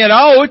talking it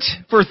out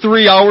for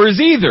 3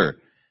 hours either.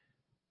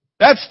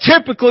 That's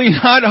typically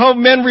not how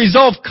men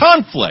resolve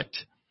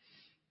conflict.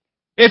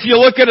 If you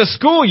look at a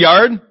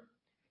schoolyard,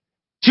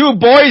 two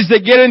boys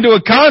that get into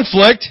a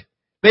conflict,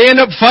 they end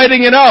up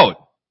fighting it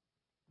out.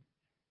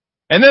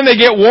 And then they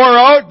get wore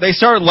out, they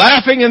start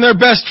laughing, and they're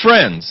best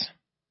friends.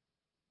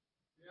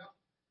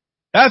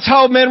 That's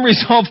how men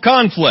resolve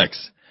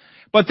conflicts.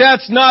 But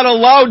that's not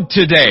allowed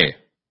today.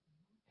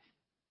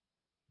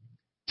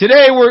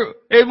 Today,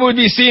 it would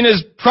be seen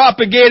as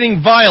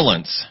propagating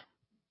violence.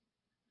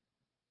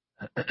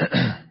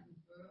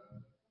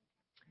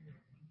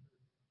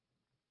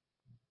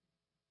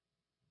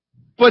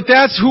 But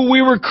that's who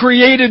we were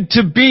created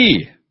to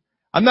be.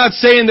 I'm not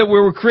saying that we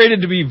were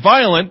created to be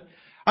violent.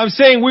 I'm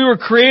saying we were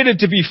created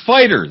to be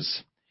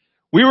fighters.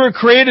 We were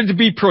created to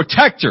be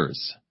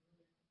protectors.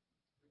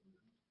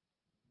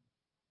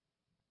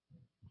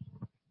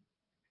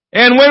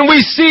 And when we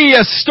see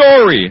a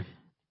story,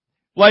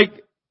 like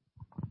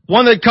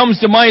one that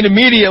comes to mind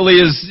immediately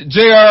is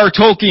J.R.R.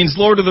 Tolkien's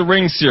Lord of the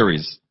Rings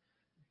series.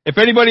 If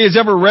anybody has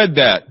ever read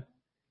that,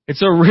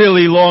 it's a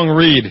really long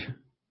read.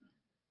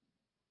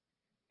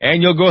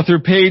 And you'll go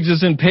through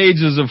pages and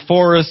pages of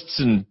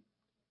forests and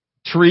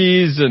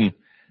trees and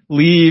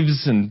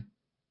leaves and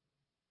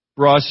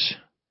brush.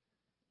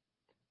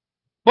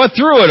 But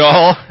through it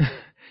all,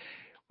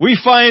 we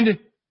find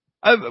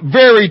a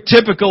very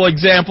typical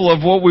example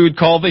of what we would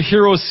call the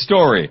hero's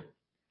story.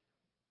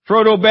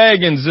 Frodo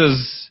Baggins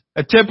is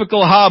a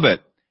typical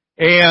hobbit,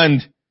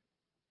 and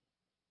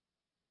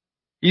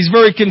he's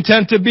very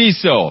content to be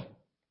so.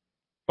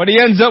 But he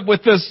ends up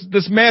with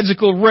this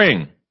magical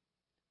ring.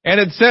 And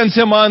it sends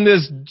him on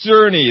this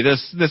journey,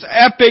 this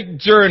epic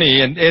journey,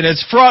 and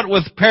it's fraught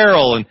with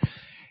peril.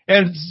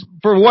 And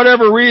for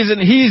whatever reason,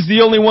 he's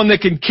the only one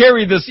that can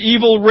carry this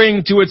evil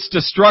ring to its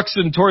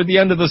destruction toward the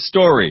end of the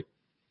story.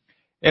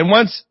 And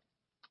once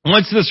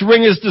this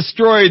ring is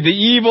destroyed, the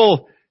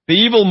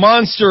evil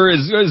monster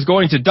is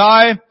going to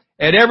die,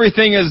 and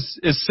everything is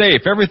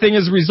safe. Everything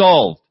is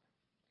resolved.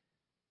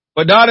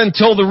 But not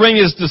until the ring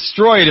is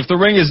destroyed. If the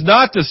ring is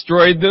not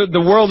destroyed,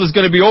 the world is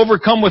going to be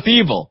overcome with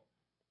evil.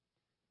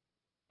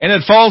 And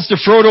it falls to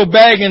Frodo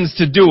Baggins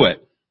to do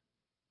it.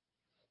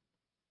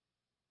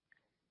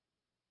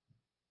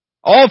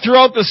 All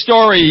throughout the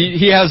story,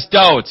 he has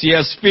doubts, he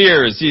has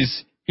fears,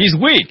 he's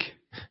weak.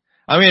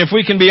 I mean, if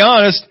we can be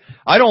honest,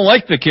 I don't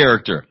like the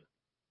character.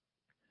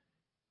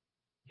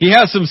 He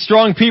has some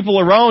strong people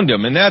around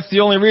him, and that's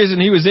the only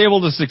reason he was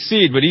able to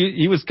succeed, but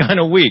he was kind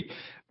of weak.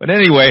 But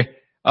anyway,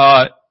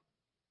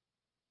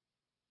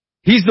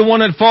 he's the one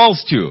that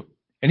falls to,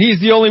 and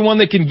he's the only one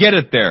that can get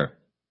it there.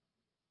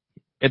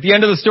 At the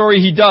end of the story,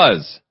 he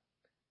does.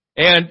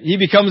 And he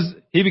becomes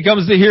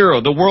the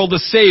hero. The world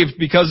is saved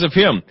because of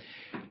him.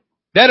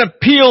 That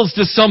appeals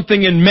to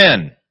something in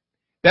men.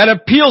 That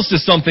appeals to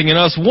something in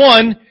us.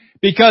 One,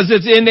 because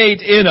it's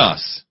innate in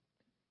us.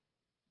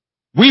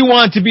 We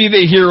want to be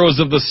the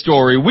heroes of the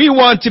story. We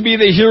want to be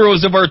the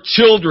heroes of our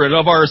children,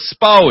 of our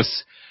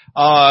spouse,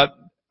 of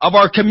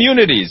our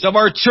communities, of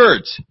our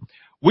church.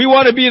 We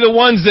want to be the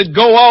ones that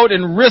go out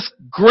and risk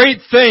great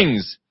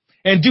things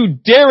and do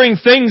daring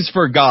things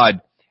for God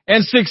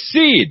and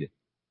succeed.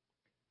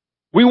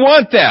 We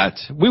want that.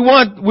 We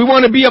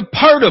want to be a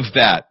part of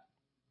that.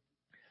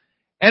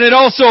 And it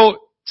also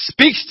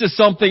speaks to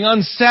something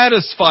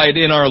unsatisfied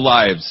in our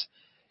lives.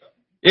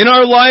 In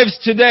our lives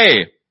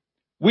today,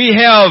 we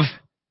have,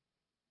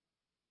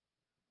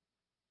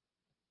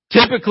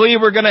 typically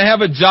we're going to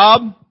have a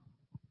job,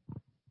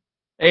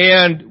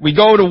 and we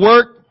go to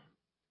work,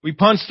 we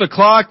punch the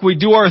clock, we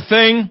do our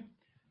thing,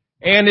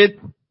 and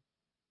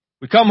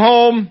we come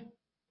home,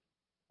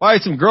 buy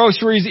some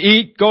groceries,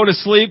 eat, go to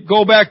sleep,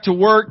 go back to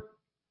work,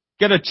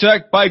 get a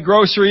check, buy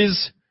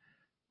groceries,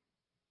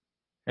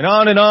 and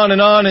on and on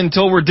and on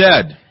until we're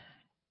dead.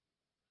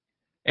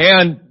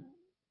 And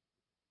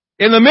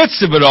in the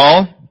midst of it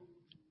all,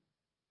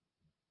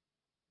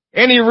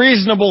 any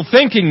reasonable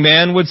thinking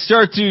man would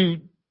start to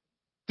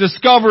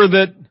discover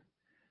that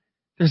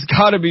there's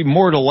got to be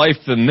more to life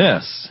than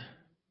this.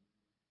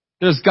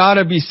 There's got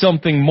to be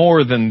something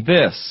more than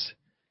this.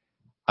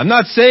 I'm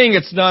not saying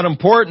it's not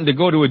important to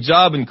go to a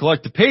job and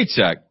collect a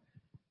paycheck.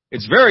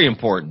 It's very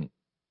important.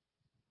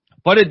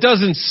 But it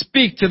doesn't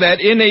speak to that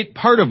innate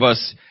part of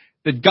us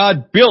that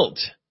God built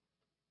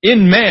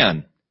in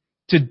man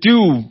to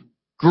do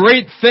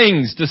great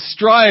things, to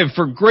strive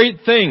for great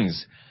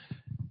things.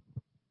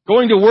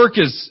 Going to work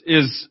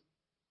is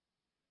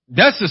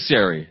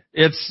necessary.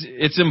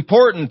 It's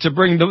important to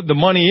bring the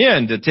money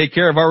in, to take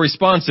care of our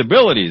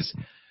responsibilities.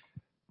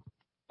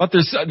 But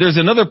there's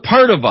another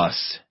part of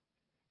us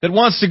that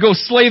wants to go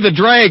slay the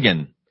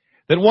dragon,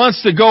 that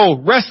wants to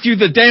go rescue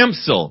the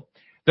damsel,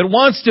 that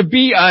wants to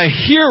be a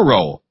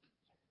hero.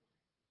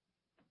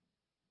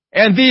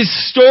 And these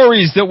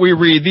stories that we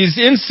read, these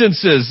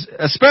instances,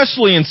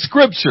 especially in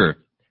Scripture,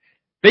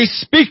 they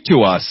speak to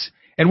us,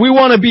 and we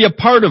want to be a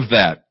part of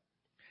that.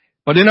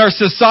 But in our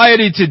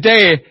society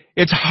today,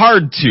 it's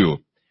hard to.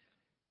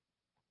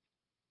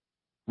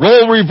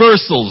 Role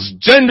reversals,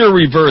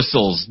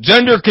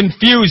 gender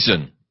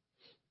confusion.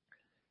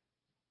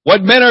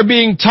 What men are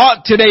being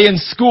taught today in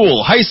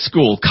school, high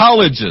school,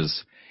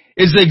 colleges,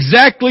 is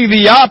exactly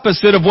the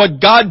opposite of what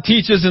God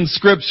teaches in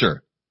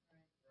Scripture.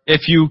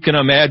 If you can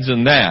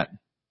imagine that.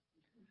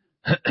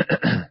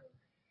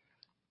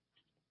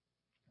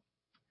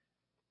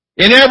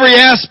 In every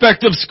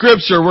aspect of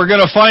Scripture, we're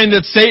going to find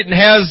that Satan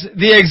has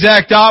the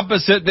exact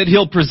opposite that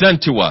he'll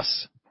present to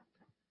us.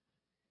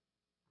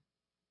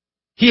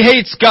 He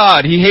hates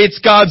God. He hates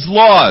God's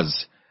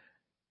laws.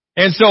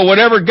 And so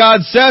whatever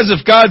God says,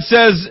 if God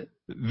says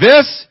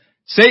this,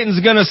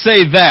 Satan's going to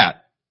say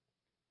that.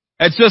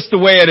 That's just the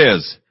way it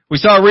is. We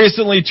saw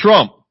recently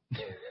Trump.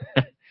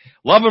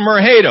 Love him or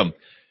hate him.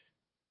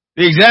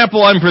 The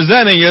example I'm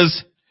presenting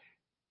is,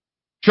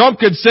 Trump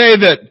could say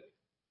that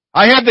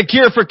I have the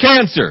cure for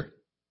cancer.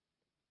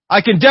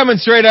 I can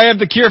demonstrate I have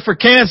the cure for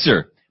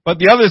cancer. But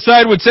the other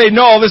side would say,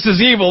 no, this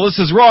is evil, this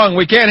is wrong,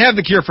 we can't have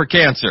the cure for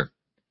cancer.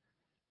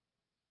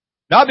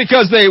 Not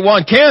because they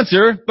want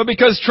cancer, but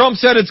because Trump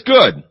said it's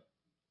good.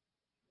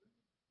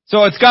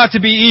 So it's got to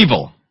be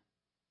evil.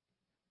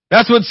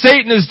 That's what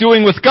Satan is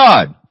doing with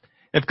God.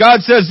 If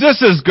God says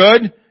this is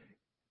good,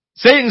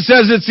 Satan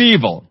says it's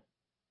evil.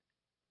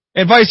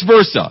 And vice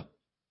versa.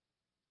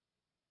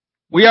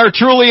 We are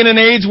truly in an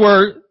age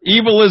where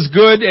evil is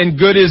good and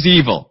good is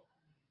evil.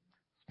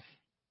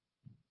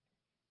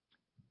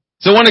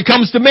 So when it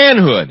comes to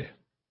manhood,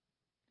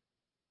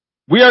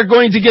 we are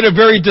going to get a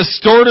very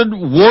distorted,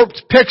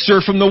 warped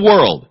picture from the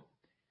world.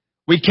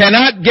 We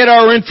cannot get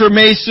our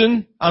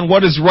information on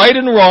what is right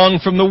and wrong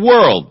from the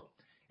world.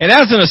 And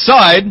as an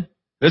aside,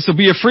 this will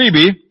be a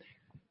freebie,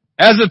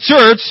 as a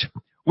church,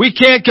 we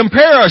can't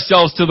compare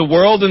ourselves to the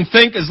world and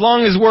think as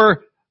long as we're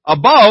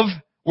above,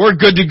 we're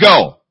good to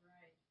go.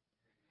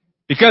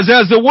 Because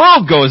as the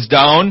world goes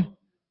down,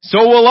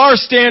 so will our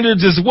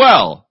standards as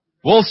well.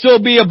 We'll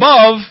still be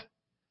above,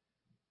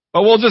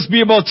 but we'll just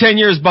be about 10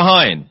 years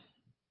behind.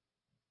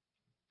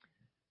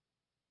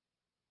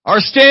 Our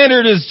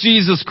standard is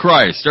Jesus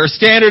Christ. Our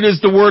standard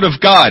is the Word of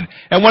God.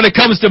 And when it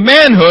comes to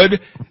manhood,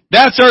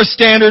 that's our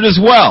standard as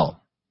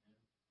well.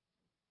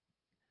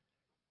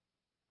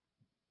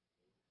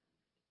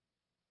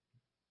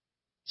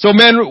 So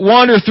men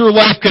wander through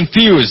life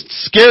confused,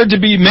 scared to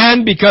be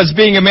men because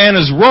being a man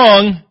is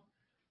wrong,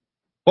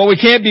 but we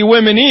can't be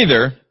women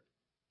either.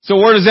 So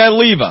where does that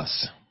leave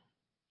us?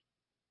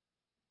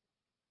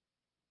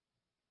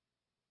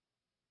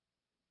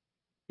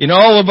 In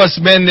all of us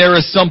men, there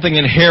is something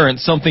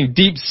inherent, something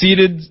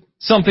deep-seated,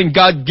 something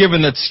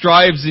God-given that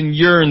strives and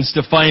yearns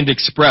to find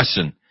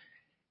expression.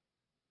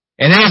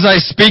 And as I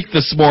speak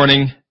this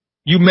morning,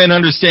 you men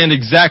understand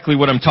exactly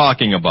what I'm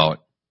talking about.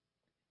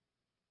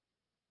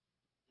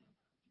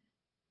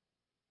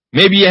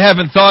 Maybe you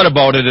haven't thought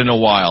about it in a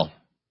while.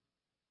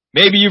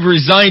 Maybe you've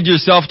resigned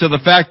yourself to the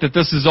fact that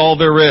this is all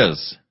there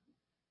is.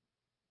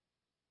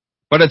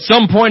 But at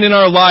some point in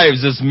our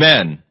lives as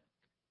men,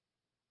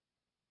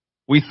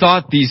 we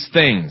thought these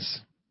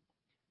things.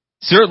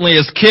 Certainly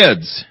as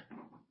kids,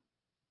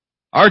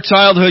 our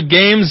childhood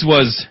games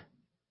was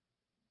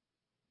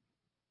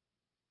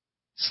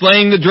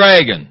slaying the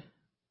dragon,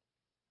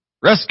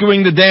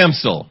 rescuing the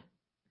damsel,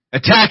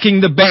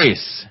 attacking the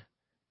base,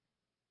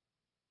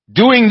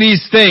 doing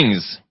these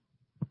things.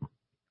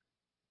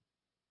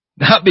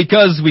 Not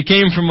because we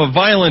came from a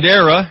violent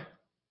era,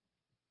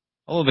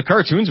 although the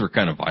cartoons were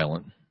kind of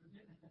violent.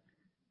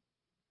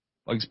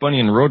 Bugs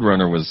Bunny and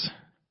Roadrunner was...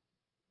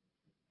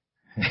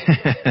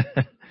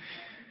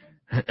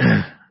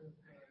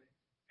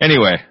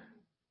 Anyway,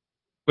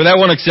 with that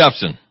one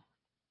exception.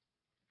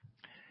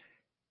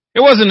 It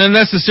wasn't a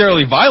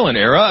necessarily violent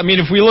era. I mean,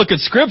 if we look at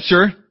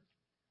Scripture,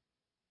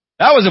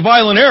 that was a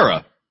violent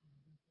era.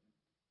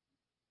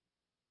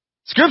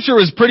 Scripture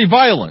was pretty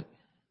violent.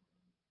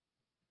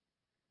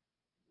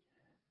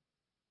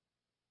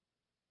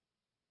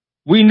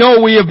 We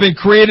know we have been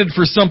created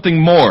for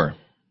something more.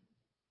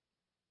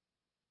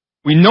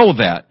 We know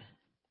that.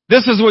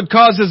 This is what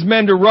causes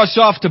men to rush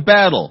off to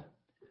battle.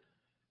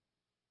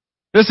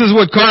 This is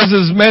what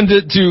causes men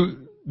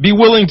to be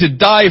willing to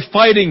die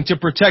fighting to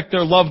protect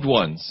their loved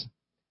ones,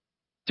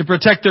 to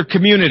protect their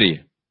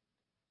community.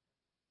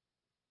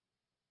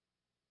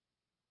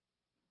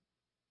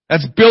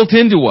 That's built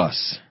into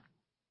us.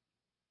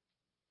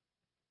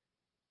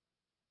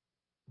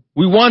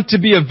 We want to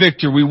be a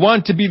victor. We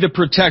want to be the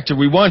protector.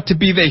 We want to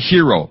be the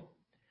hero.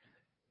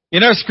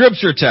 In our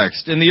scripture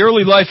text, in the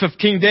early life of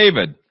King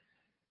David,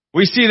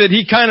 we see that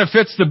he kind of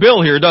fits the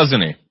bill here,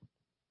 doesn't he?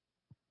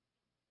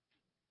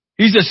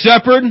 He's a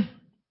shepherd,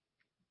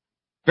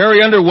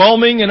 very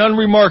underwhelming and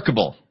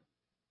unremarkable.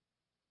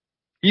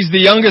 He's the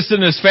youngest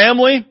in his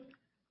family.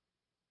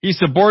 He's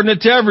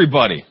subordinate to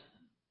everybody.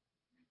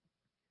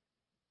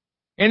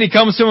 And he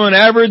comes from an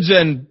average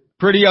and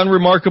pretty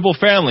unremarkable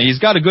family. He's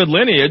got a good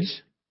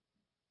lineage.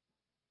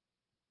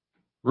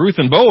 Ruth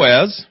and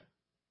Boaz.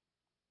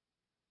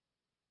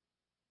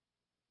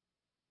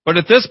 But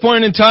at this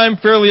point in time,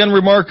 fairly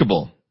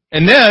unremarkable.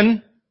 And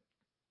then,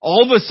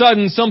 all of a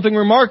sudden, something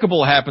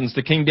remarkable happens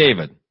to King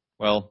David.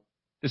 Well,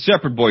 the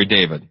shepherd boy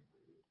David.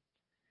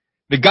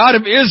 The God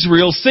of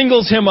Israel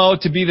singles him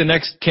out to be the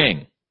next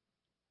king.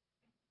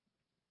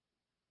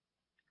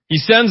 He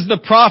sends the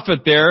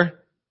prophet there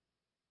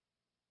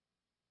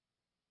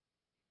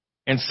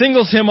and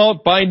singles him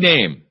out by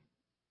name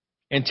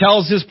and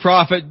tells his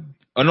prophet,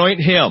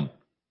 anoint him.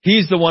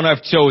 He's the one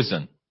I've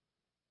chosen.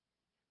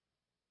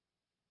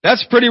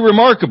 That's pretty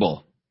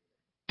remarkable.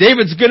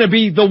 David's going to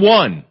be the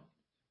one.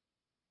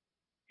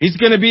 He's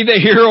going to be the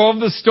hero of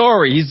the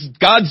story. He's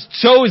God's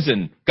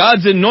chosen,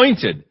 God's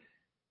anointed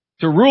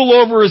to rule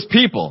over his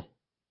people.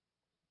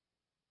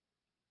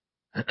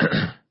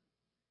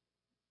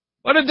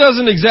 But it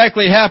doesn't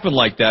exactly happen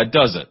like that,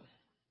 does it?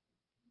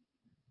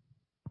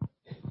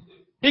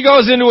 He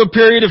goes into a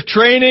period of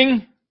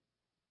training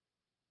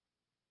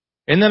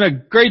and then a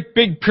great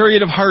big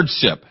period of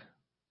hardship.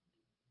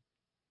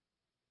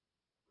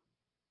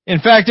 In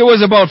fact, it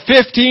was about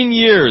 15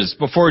 years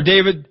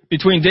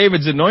between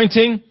David's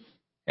anointing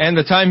and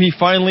the time he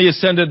finally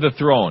ascended the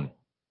throne.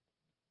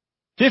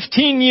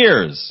 15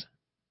 years.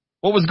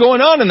 What was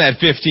going on in that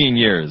 15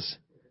 years?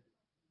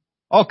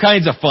 All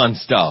kinds of fun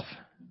stuff.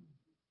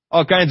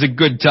 All kinds of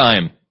good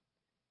time.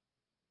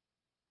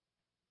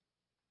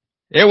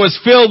 It was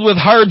filled with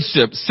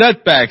hardships,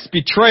 setbacks,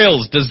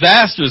 betrayals,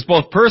 disasters,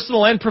 both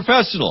personal and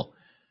professional.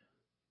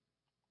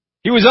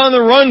 He was on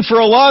the run for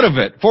a lot of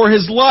it, for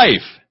his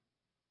life,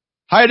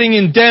 hiding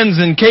in dens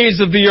and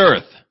caves of the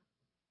earth.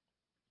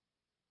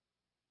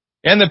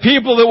 And the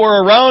people that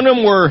were around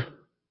him were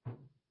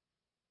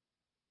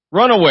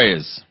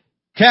runaways,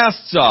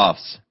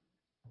 cast-offs,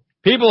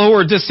 people who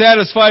were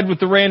dissatisfied with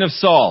the reign of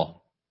Saul.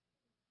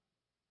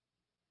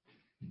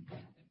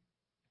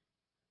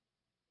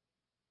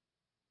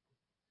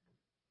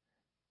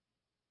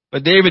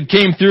 But David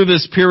came through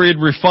this period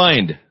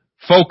refined,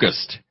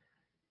 focused,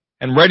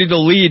 and ready to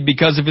lead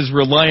because of his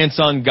reliance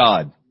on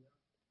God.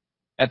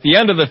 At the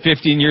end of the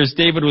 15 years,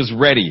 David was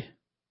ready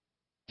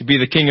to be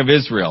the king of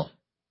Israel.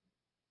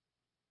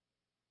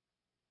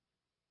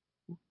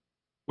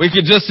 We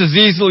could just as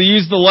easily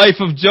use the life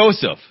of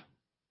Joseph.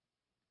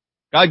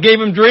 God gave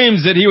him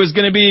dreams that he was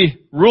going to be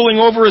ruling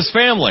over his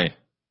family.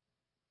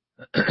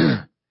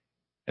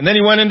 And then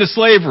he went into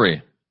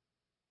slavery.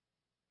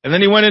 And then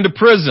he went into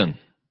prison.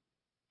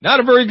 Not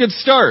a very good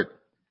start.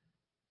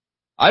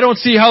 I don't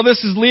see how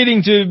this is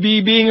leading to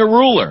being a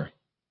ruler.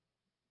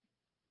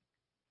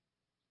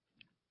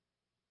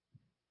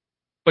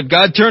 But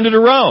God turned it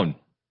around.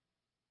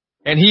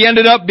 And he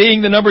ended up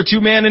being the number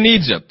 2 man in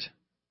Egypt.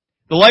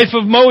 The life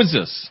of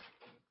Moses.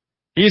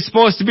 He's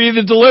supposed to be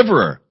the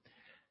deliverer.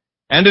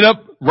 Ended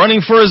up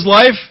running for his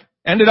life.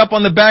 Ended up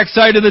on the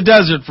backside of the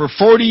desert for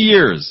 40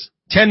 years,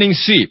 tending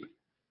sheep.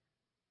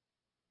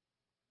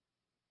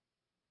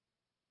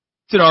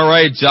 It's an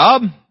alright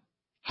job.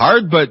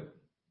 Hard, but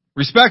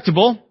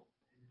respectable.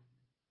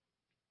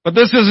 But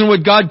this isn't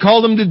what God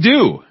called him to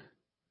do.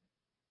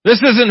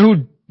 This isn't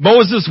who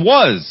Moses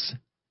was.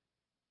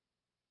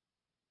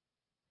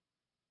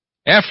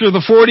 After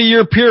the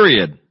 40-year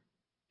period,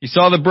 he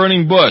saw the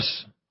burning bush,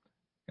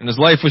 and his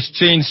life was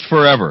changed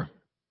forever.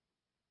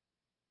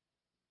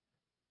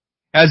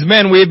 As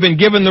men, we have been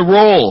given the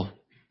role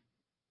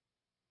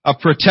of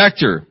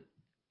protector,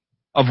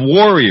 of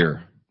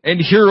warrior,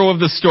 and hero of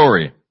the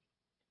story.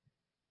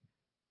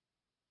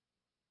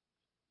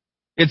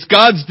 It's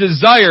God's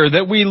desire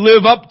that we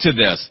live up to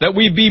this, that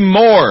we be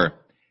more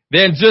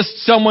than just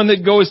someone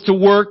that goes to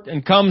work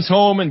and comes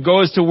home and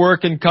goes to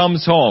work and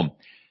comes home.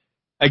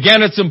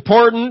 Again, it's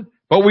important,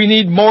 but we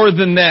need more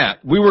than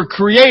that. We were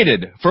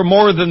created for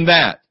more than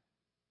that.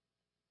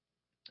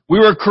 We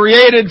were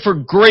created for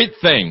great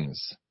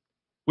things.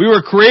 We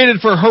were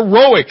created for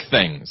heroic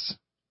things.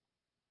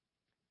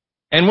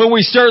 And when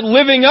we start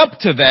living up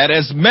to that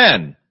as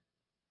men,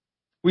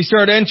 we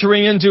start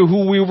entering into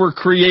who we were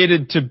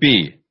created to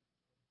be.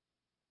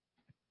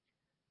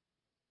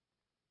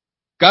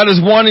 God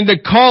is wanting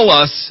to call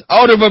us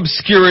out of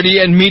obscurity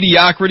and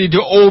mediocrity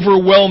to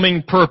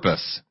overwhelming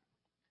purpose.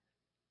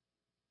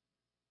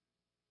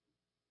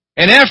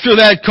 And after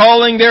that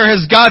calling, there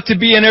has got to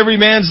be in every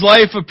man's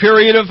life a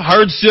period of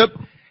hardship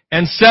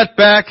and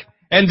setback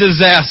and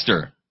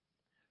disaster.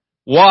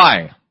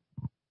 Why?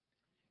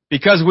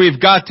 Because we've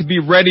got to be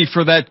ready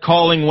for that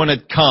calling when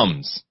it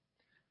comes.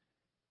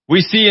 We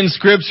see in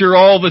Scripture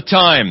all the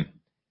time.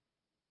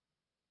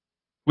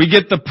 We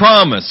get the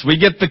promise, we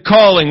get the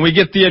calling, we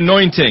get the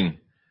anointing.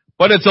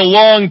 But it's a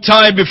long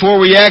time before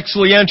we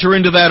actually enter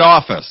into that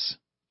office.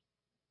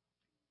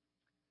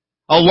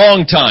 A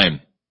long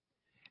time.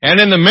 And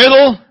in the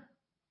middle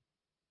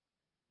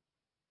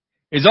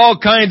is all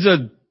kinds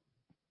of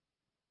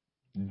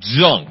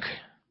junk.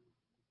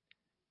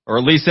 Or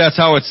at least that's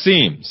how it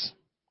seems.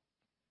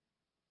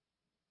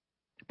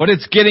 But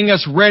it's getting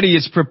us ready,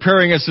 it's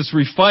preparing us, it's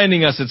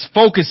refining us, it's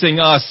focusing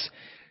us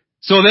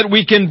so that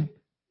we can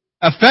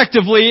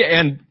effectively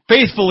and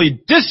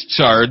faithfully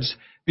discharge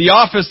the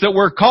office that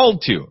we're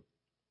called to.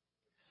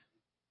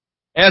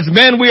 As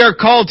men, we are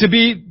called to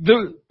be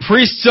the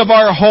priests of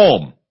our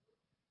home.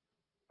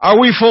 Are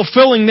we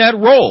fulfilling that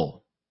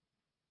role?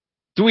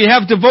 Do we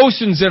have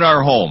devotions in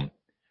our home?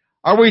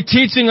 Are we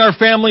teaching our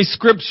family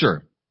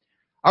Scripture?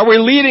 Are we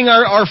leading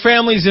our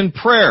families in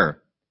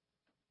prayer?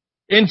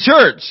 In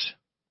church?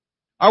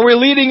 Are we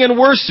leading in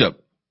worship?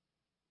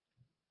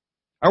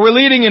 Are we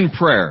leading in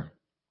prayer?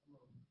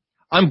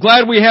 I'm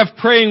glad we have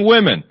praying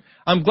women.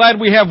 I'm glad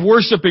we have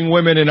worshiping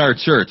women in our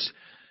church.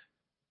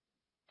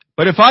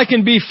 But if I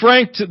can be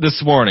frank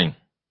this morning,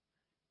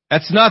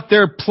 that's not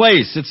their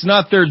place. It's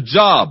not their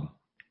job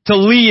to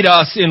lead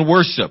us in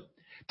worship,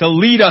 to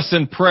lead us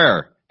in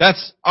prayer.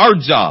 That's our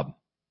job.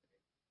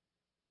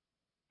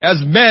 As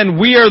men,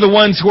 we are the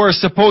ones who are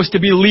supposed to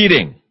be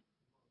leading.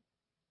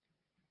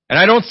 And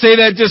I don't say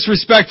that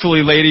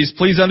disrespectfully, ladies.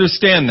 Please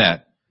understand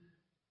that.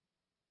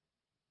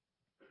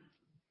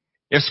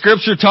 If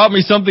Scripture taught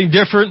me something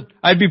different,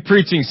 I'd be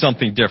preaching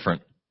something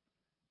different.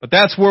 But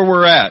that's where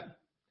we're at.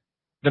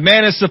 The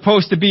man is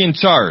supposed to be in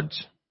charge.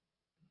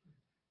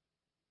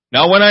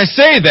 Now when I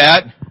say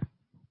that,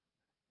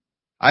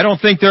 I don't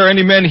think there are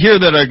any men here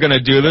that are going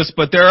to do this,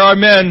 but there are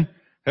men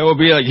that will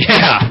be like,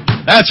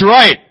 yeah, that's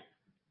right.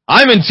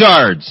 I'm in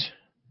charge.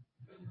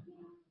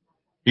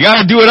 You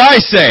got to do what I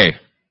say.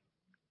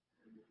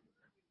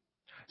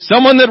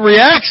 Someone that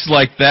reacts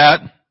like that,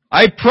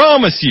 I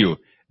promise you,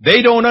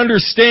 they don't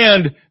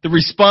understand the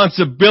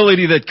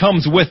responsibility that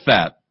comes with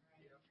that.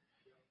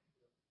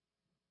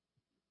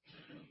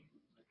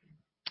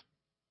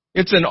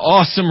 It's an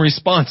awesome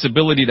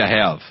responsibility to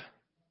have.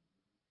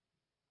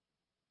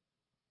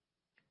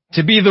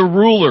 To be the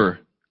ruler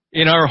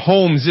in our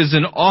homes is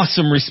an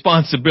awesome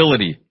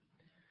responsibility.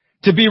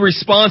 To be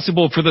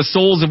responsible for the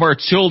souls of our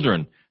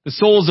children, the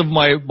souls of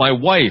my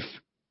wife,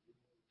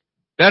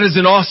 that is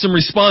an awesome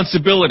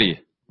responsibility.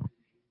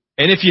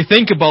 And if you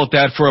think about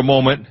that for a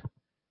moment,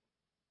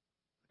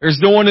 there's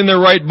no one in their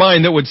right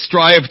mind that would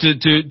strive to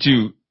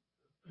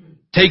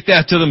take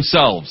that to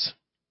themselves.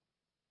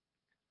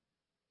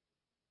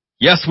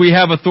 Yes, we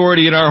have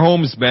authority in our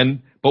homes,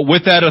 men, but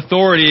with that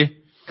authority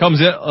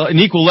comes an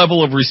equal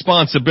level of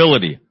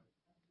responsibility.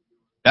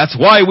 That's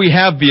why we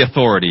have the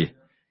authority,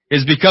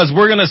 is because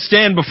we're going to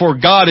stand before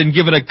God and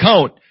give an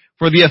account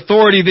for the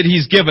authority that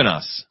He's given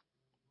us.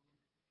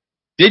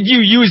 Did you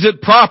use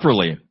it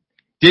properly?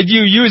 Did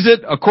you use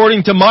it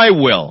according to my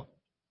will?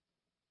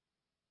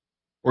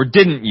 Or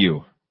didn't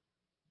you?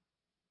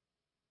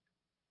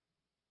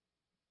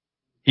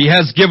 He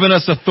has given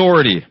us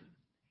authority.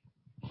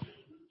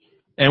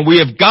 And we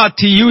have got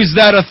to use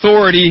that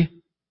authority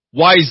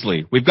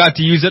wisely. We've got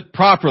to use it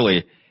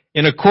properly,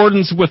 in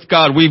accordance with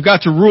God. We've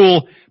got to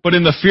rule, but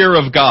in the fear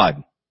of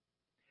God.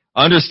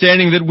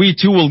 Understanding that we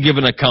too will give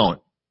an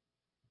account.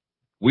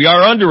 We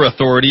are under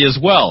authority as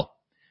well.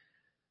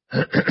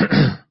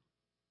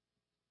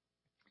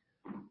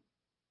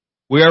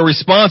 We are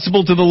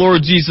responsible to the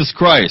Lord Jesus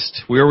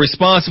Christ. We are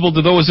responsible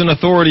to those in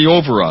authority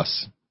over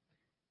us.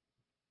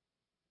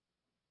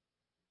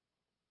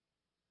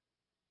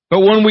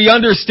 But when we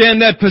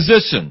understand that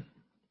position,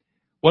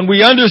 when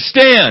we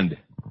understand,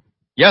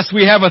 yes,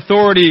 we have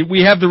authority,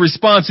 we have the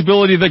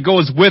responsibility that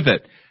goes with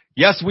it.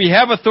 Yes, we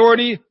have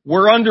authority,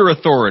 we're under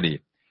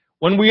authority.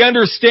 When we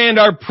understand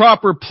our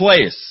proper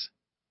place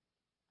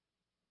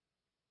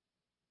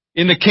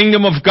in the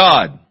kingdom of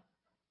God,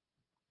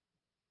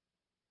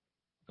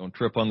 don't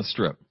trip on the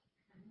strip,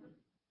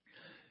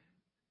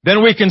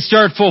 then we can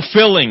start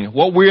fulfilling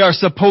what we are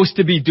supposed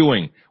to be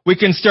doing. We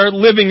can start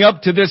living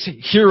up to this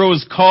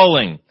hero's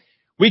calling.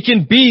 We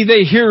can be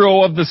the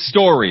hero of the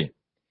story.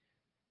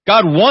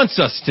 God wants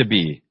us to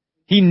be.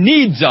 He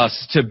needs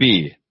us to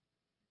be.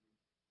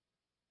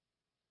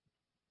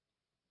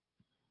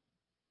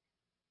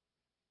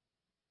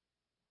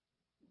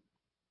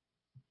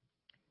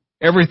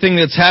 Everything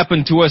that's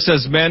happened to us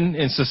as men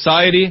in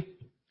society,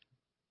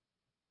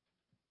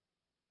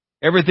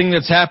 everything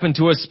that's happened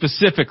to us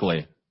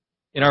specifically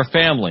in our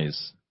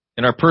families,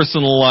 in our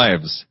personal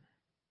lives,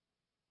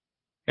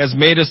 has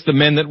made us the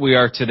men that we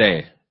are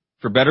today,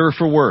 for better or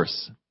for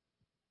worse.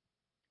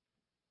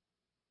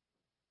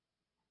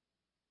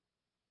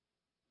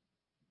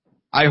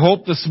 I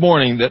hope this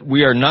morning that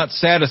we are not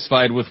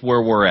satisfied with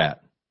where we're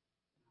at.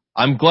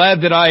 I'm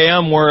glad that I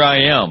am where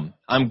I am.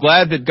 I'm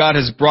glad that God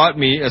has brought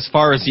me as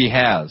far as He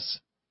has.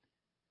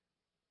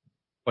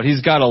 But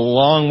He's got a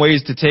long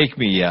ways to take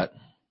me yet.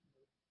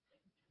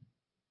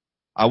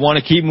 I want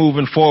to keep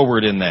moving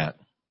forward in that.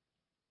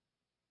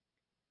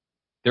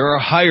 There are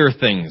higher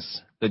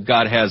things that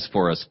God has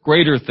for us,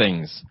 greater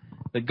things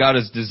that God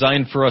has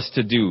designed for us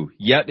to do,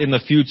 yet in the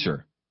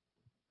future.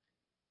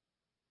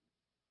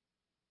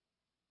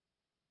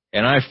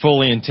 And I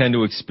fully intend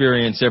to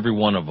experience every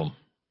one of them.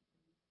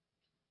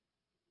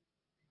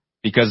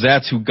 Because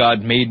that's who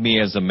God made me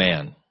as a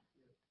man.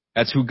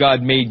 That's who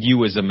God made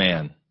you as a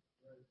man.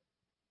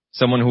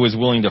 Someone who is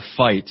willing to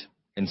fight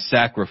and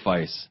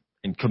sacrifice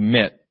and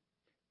commit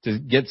to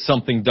get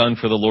something done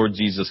for the Lord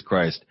Jesus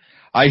Christ.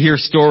 I hear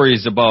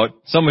stories about,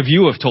 some of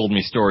you have told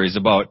me stories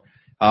about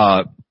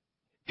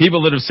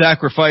people that have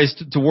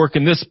sacrificed to work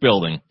in this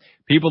building,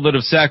 people that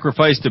have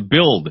sacrificed to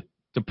build,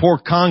 to pour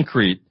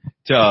concrete,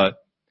 to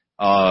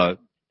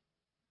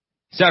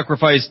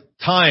sacrifice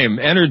time,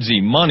 energy,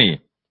 money,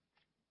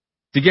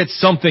 to get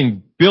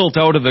something built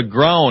out of the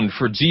ground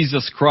for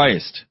Jesus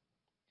Christ.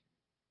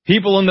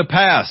 People in the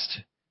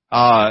past,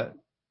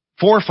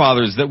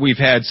 forefathers that we've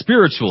had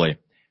spiritually,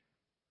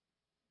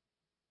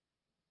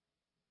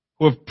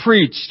 who have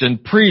preached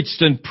and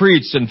preached and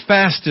preached and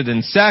fasted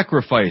and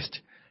sacrificed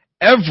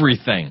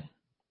everything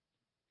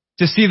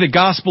to see the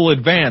gospel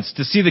advance,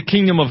 to see the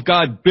kingdom of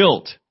God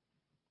built.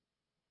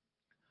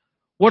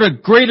 What a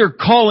greater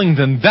calling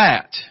than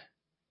that.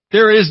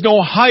 There is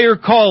no higher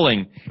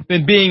calling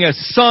than being a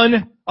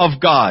son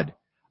of God,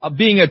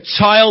 being a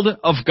child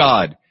of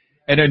God,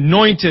 an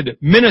anointed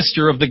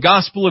minister of the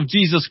gospel of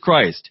Jesus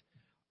Christ.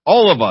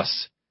 All of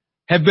us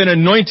have been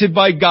anointed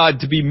by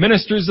God to be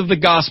ministers of the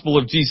gospel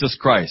of Jesus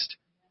Christ.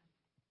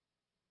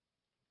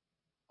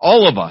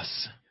 All of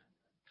us.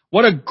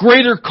 What a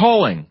greater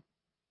calling.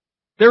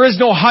 There is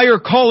no higher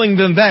calling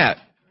than that.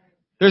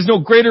 There's no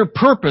greater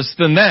purpose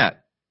than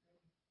that.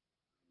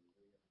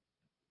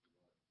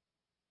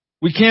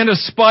 We can't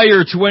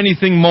aspire to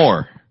anything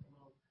more.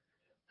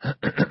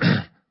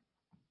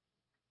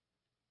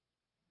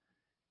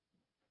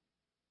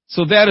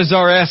 So that is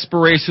our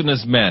aspiration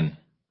as men.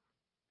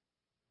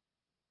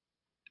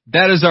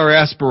 That is our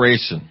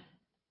aspiration.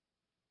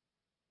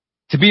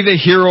 To be the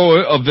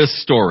hero of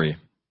this story.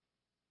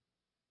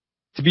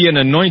 To be an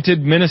anointed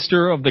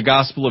minister of the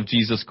gospel of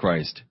Jesus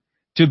Christ.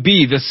 To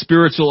be the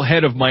spiritual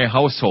head of my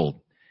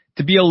household.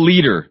 To be a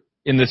leader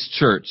in this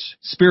church,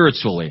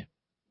 spiritually.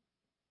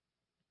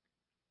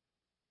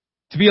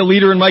 To be a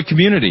leader in my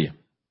community.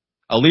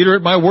 A leader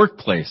at my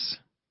workplace.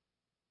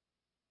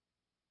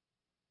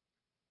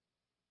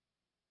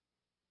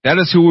 That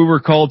is who we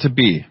were called to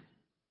be.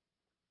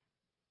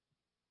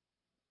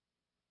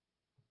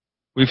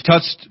 We've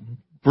touched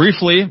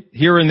briefly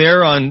here and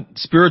there on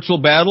spiritual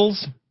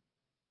battles.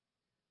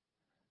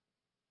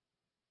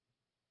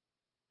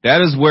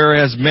 That is where,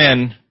 as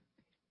men,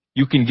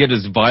 you can get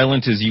as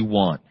violent as you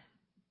want.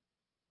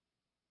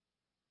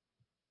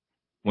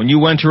 When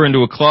you enter into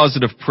a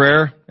closet of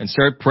prayer and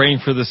start praying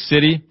for the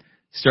city,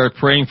 start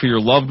praying for your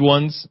loved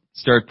ones,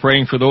 start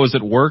praying for those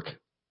at work,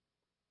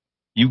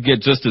 you get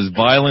just as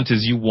violent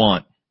as you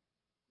want.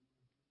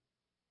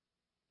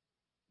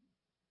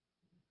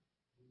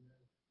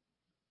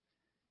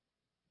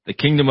 The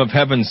kingdom of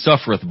heaven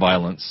suffereth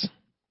violence,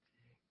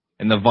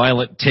 and the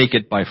violent take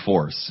it by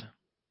force.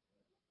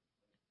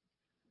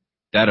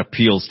 That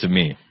appeals to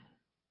me.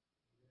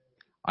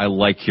 I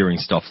like hearing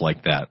stuff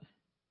like that.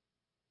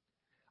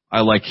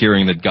 I like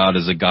hearing that God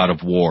is a God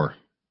of war,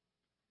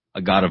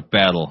 a God of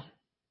battle.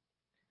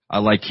 I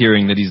like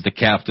hearing that He's the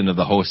captain of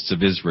the hosts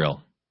of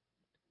Israel.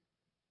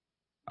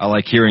 I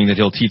like hearing that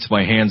He'll teach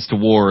my hands to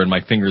war and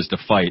my fingers to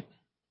fight.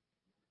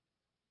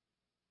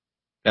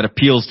 That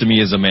appeals to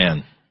me as a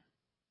man.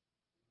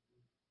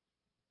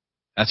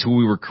 That's who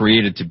we were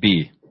created to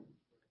be.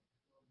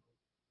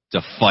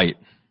 To fight.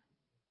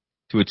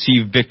 To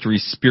achieve victory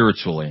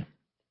spiritually.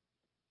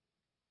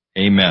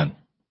 Amen.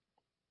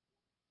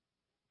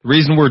 The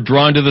reason we're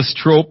drawn to this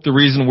trope, the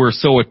reason we're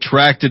so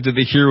attracted to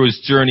the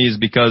hero's journey is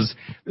because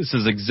this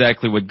is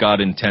exactly what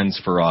God intends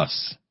for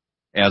us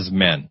as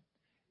men.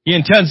 He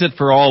intends it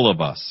for all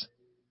of us.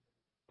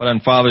 But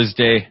on Father's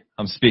Day,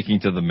 I'm speaking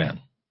to the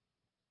men.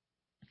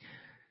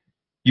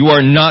 You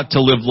are not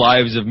to live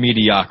lives of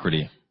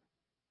mediocrity.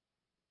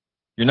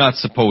 You're not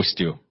supposed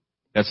to.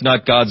 That's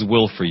not God's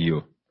will for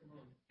you.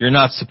 You're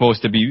not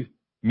supposed to be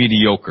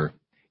mediocre.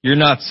 You're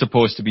not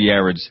supposed to be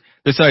average.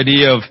 This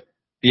idea of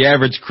the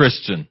average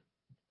Christian,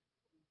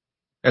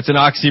 that's an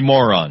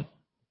oxymoron.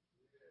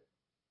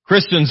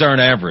 Christians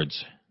aren't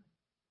average.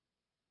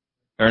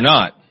 They're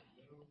not.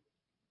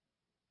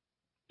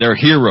 They're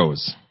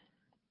heroes.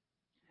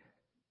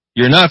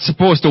 You're not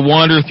supposed to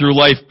wander through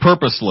life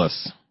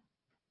purposeless.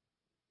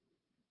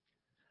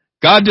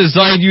 God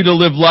designed you to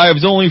live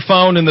lives only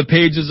found in the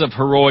pages of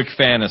heroic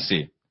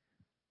fantasy.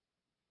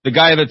 The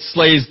guy that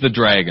slays the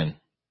dragon.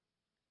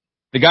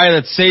 The guy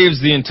that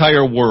saves the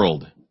entire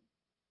world.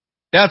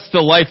 That's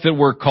the life that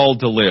we're called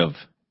to live.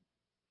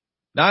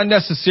 Not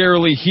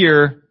necessarily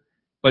here,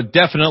 but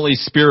definitely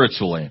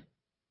spiritually.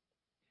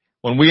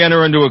 When we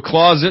enter into a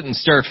closet and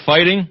start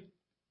fighting,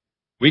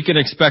 we can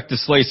expect to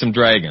slay some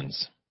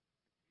dragons.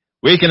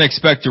 We can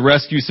expect to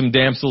rescue some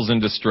damsels in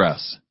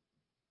distress.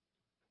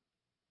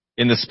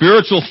 In the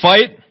spiritual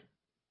fight,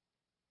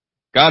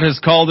 God has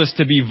called us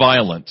to be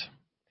violent.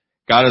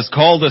 God has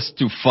called us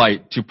to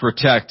fight, to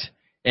protect,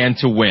 and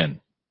to win.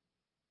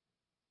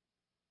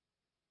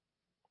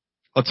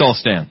 Let's all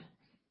stand.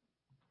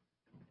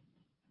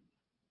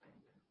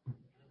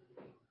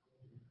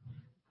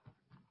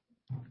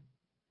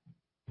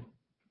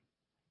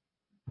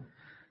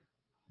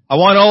 I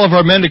want all of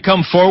our men to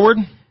come forward.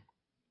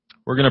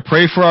 We're going to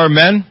pray for our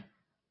men.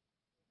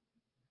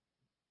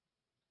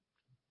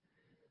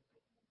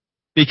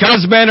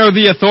 Because men are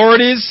the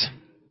authorities,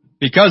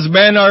 because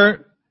men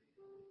are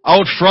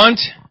out front,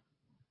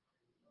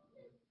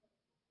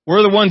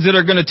 we're the ones that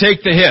are going to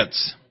take the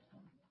hits.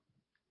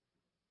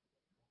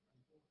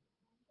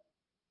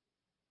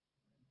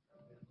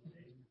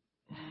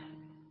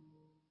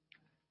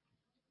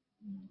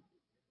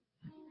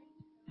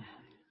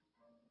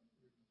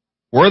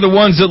 We're the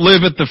ones that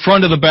live at the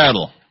front of the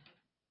battle.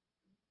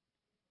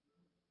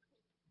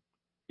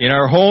 In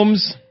our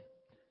homes,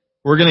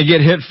 we're going to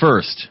get hit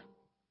first.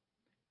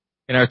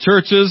 In our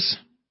churches,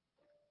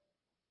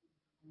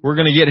 we're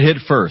going to get hit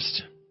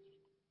first.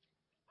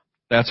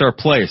 That's our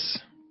place.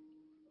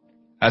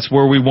 That's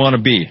where we want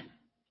to be.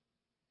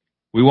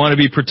 We want to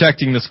be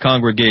protecting this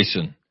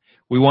congregation.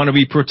 We want to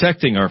be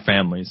protecting our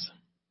families.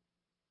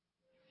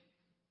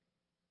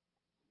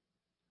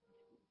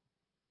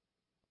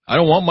 I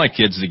don't want my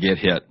kids to get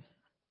hit.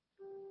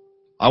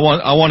 I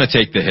want to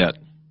take the hit.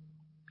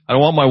 I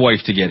don't want my wife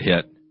to get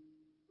hit.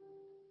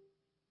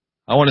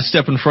 I want to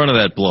step in front of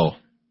that blow.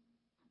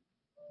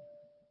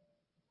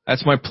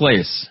 That's my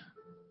place.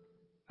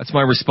 That's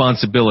my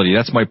responsibility.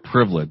 That's my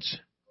privilege.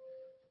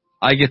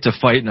 I get to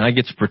fight and I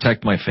get to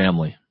protect my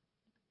family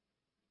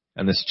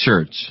and this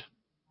church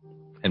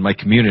and my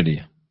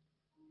community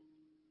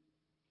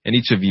and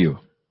each of you.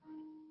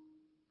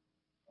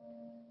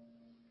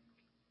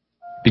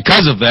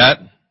 Because of that,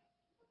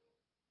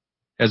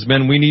 as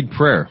men, we need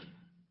prayer.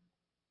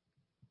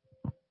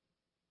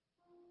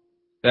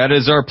 That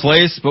is our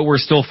place, but we're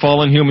still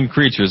fallen human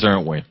creatures,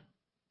 aren't we?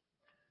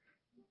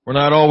 We're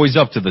not always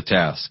up to the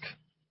task.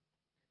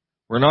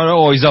 We're not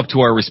always up to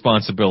our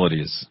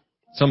responsibilities.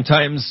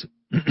 Sometimes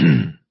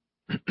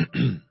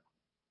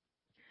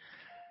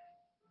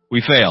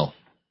we fail.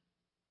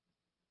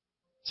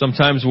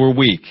 Sometimes we're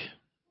weak.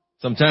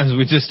 Sometimes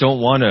we just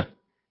don't want to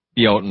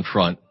be out in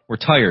front. We're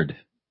tired.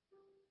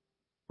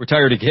 We're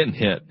tired of getting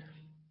hit.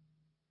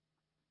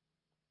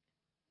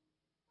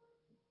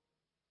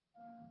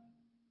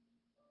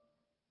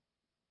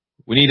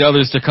 We need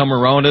others to come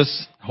around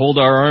us, hold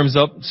our arms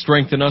up,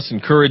 strengthen us,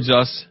 encourage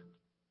us.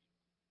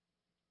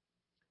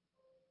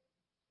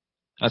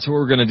 That's what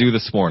we're going to do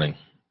this morning.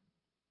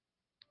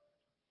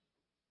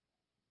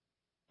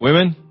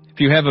 Women, if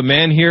you have a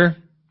man here,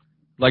 I'd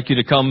like you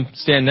to come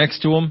stand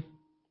next to him.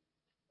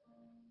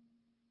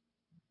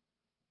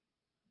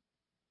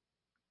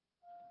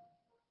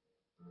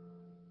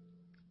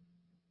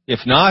 If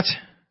not,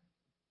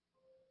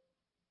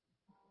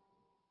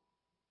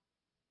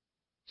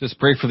 just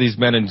pray for these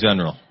men in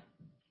general.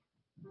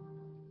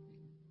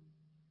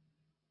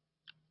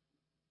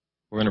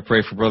 We're going to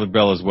pray for Brother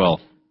Bell as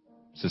well,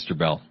 Sister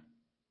Bell.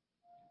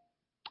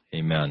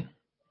 Amen.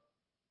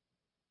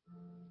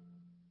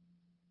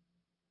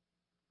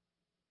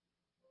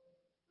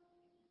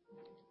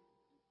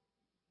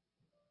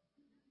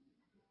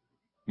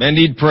 Men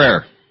need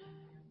prayer.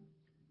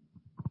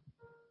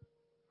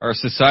 Our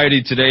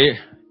society today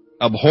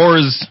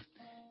abhors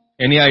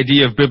any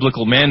idea of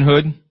biblical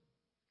manhood,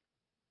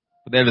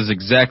 but that is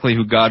exactly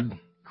who God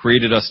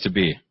created us to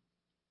be.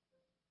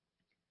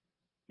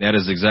 That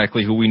is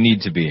exactly who we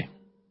need to be.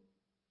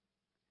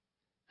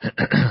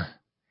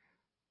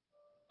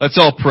 Let's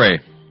all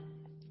pray.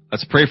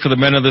 Let's pray for the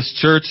men of this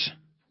church.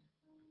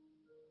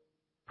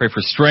 Pray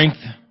for strength,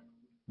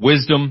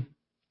 wisdom,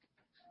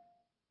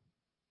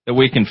 that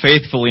we can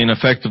faithfully and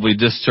effectively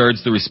discharge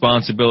the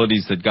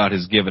responsibilities that God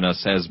has given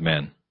us as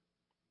men.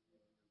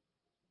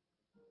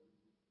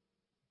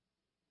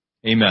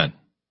 Amen.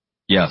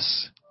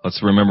 Yes.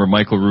 Let's remember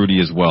Michael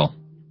Rudy as well.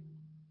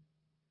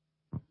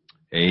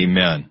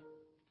 Amen.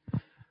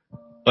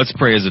 Let's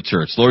pray as a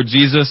church. Lord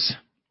Jesus,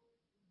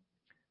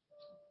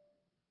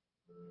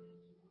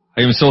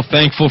 I am so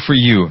thankful for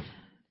you.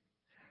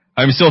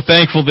 I am so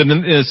thankful that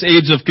in this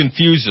age of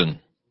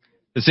confusion,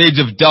 this age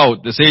of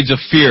doubt, this age of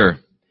fear,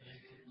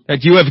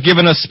 that you have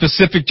given us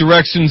specific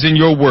directions in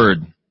your word.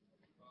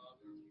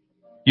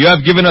 You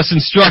have given us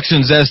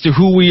instructions as to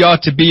who we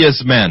ought to be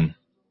as men.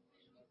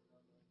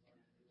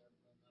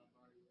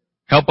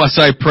 Help us,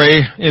 I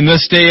pray, in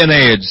this day and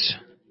age,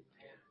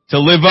 to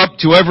live up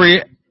to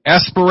every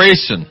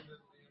aspiration,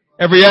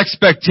 every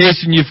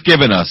expectation you've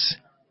given us.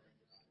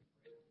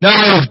 Not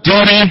out of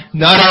duty,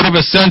 not out of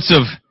a sense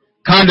of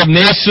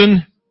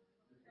condemnation.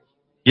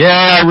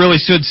 Yeah, I really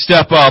should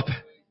step up.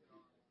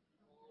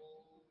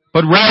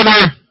 But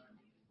rather,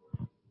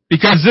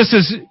 because this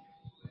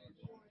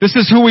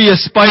is who we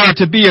aspire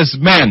to be as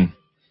men.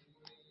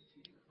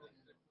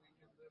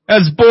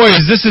 As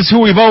boys, this is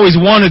who we've always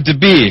wanted to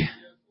be.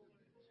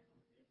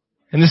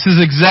 And this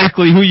is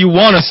exactly who you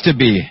want us to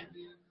be.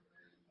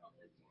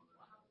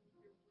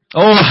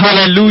 Oh,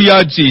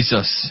 hallelujah,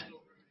 Jesus.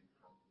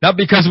 Not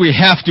because we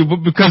have to,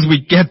 but because we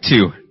get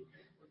to.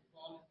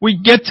 We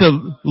get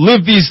to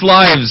live these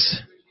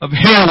lives of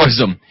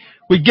heroism.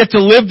 We get to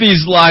live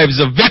these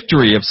lives of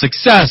victory, of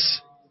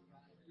success.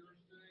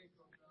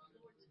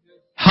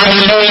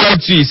 Hallelujah,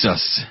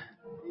 Jesus.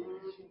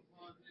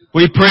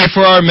 We pray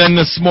for our men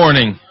this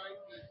morning.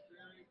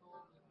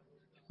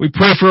 We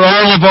pray for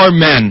all of our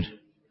men,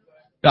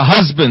 the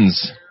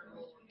husbands,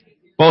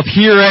 both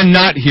here and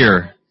not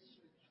here.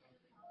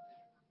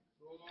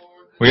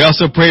 We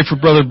also pray for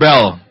Brother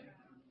Bell,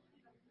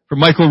 for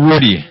Michael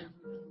Rudy,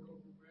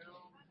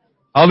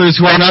 others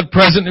who are not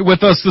present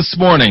with us this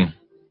morning.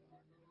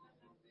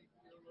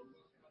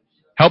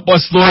 Help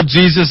us, Lord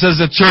Jesus, as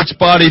a church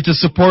body to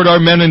support our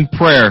men in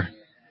prayer,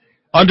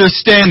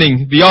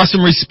 understanding the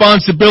awesome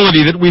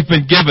responsibility that we've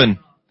been given.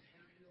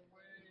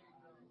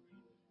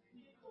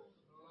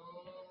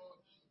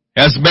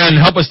 As men,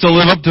 help us to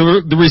live up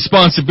to the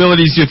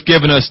responsibilities you've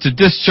given us, to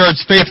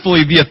discharge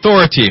faithfully the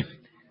authority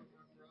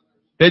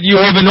that you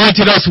have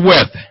anointed us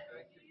with.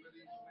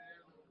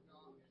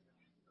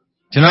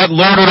 To not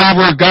lord it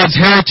over God's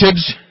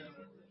heritage,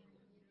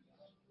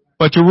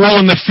 but to rule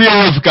in the fear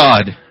of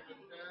God.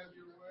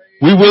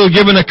 We will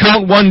give an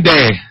account one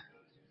day.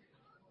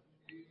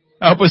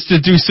 Help us to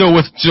do so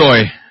with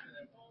joy.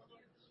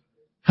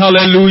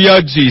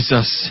 Hallelujah,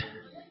 Jesus.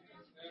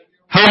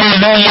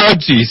 Hallelujah,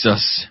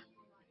 Jesus.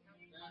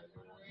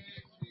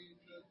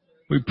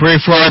 We pray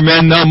for our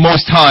men now,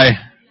 Most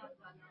High.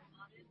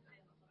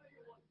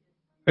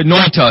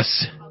 Anoint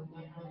us.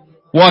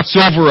 Watch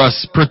over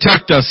us,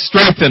 protect us,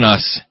 strengthen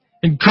us,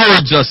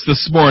 encourage us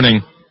this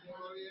morning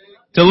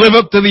to live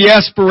up to the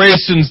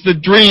aspirations, the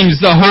dreams,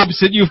 the hopes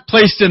that you've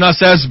placed in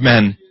us as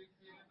men.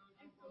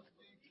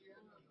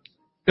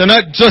 They're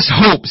not just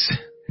hopes.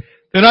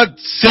 They're not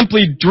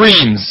simply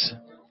dreams.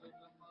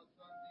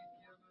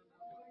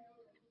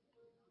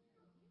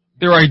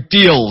 They're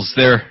ideals.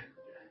 They're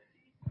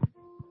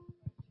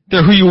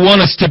who you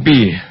want us to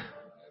be.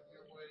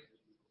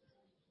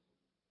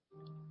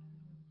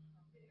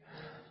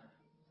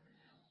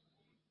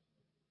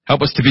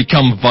 Help us to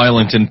become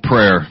violent in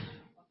prayer.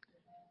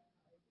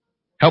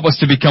 Help us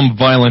to become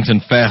violent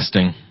in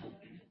fasting.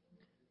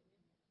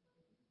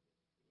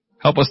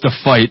 Help us to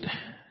fight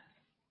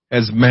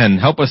as men.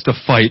 Help us to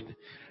fight,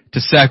 to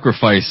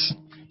sacrifice,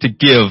 to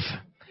give.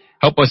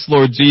 Help us,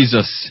 Lord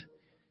Jesus.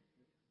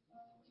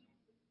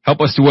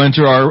 Help us to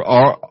enter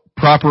our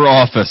proper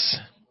office.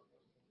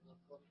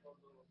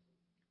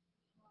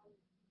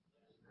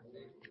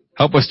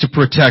 Help us to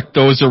protect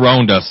those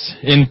around us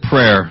in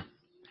prayer.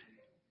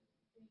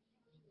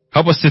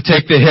 Help us to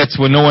take the hits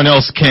when no one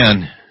else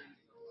can.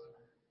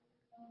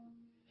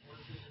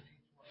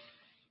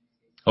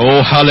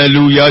 Oh,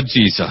 hallelujah,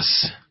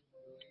 Jesus.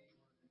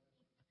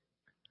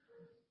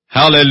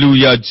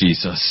 Hallelujah,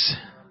 Jesus.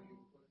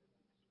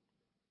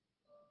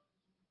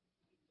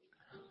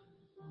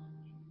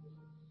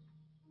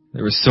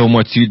 There is so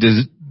much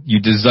you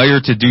desire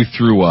to do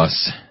through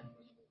us.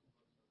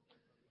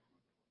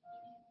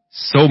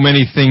 So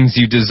many things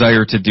you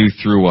desire to do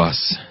through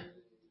us.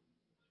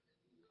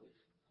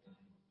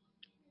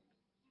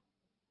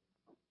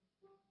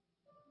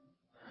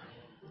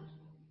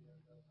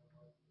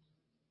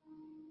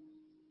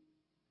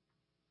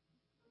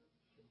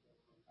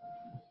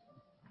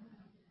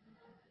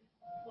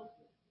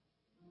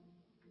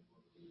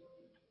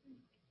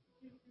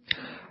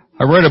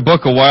 I read a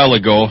book a while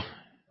ago. I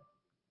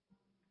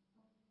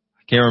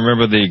can't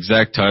remember the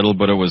exact title,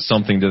 but it was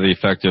something to the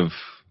effect of,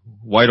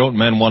 Why Don't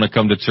Men Want to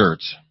Come to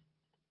Church?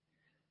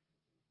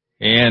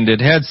 And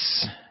it had...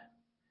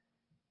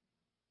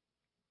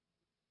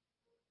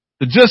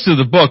 The gist of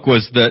the book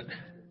was that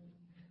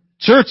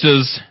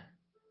churches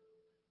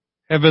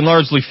have been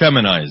largely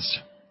feminized.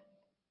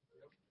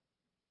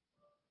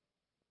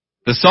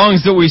 The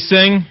songs that we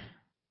sing,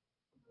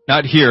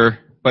 not here,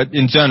 but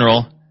in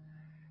general,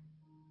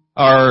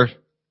 are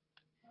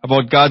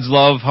about God's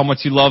love, how much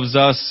He loves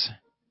us,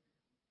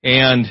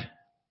 and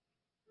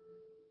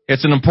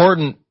it's an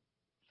important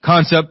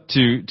concept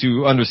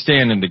to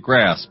understand and to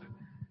grasp,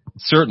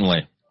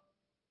 certainly.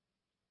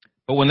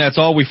 But when that's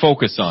all we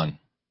focus on,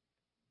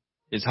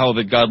 is how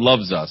that God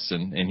loves us,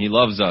 and He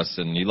loves us,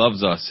 and He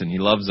loves us, and He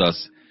loves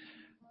us,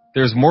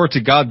 there's more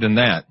to God than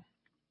that.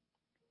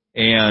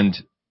 And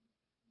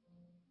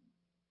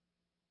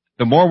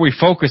the more we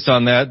focus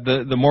on that,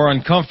 the more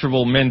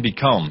uncomfortable men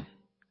become.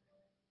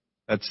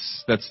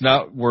 That's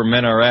not where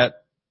men are at,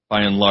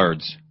 by and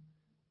large.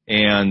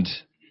 And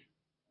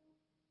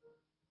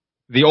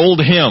the old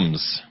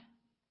hymns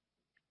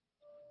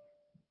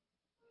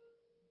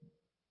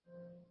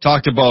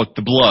talked about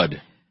the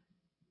blood.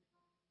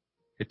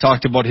 It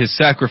talked about His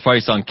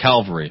sacrifice on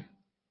Calvary.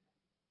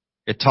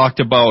 It talked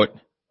about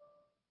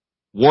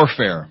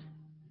warfare.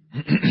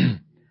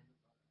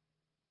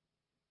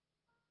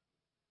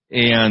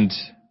 And,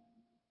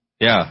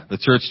 the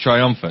church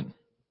triumphant.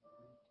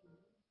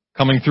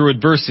 Coming through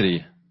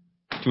adversity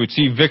to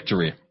achieve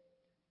victory.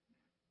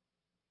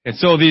 And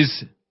so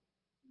these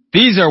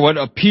are what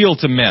appeal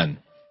to men.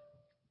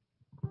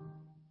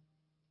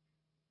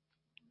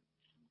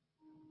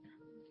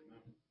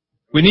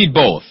 We need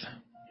both.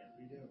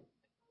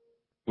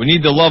 We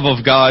need the love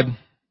of God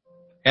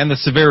and the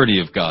severity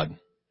of God.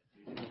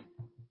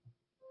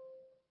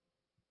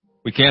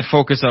 We can't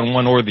focus on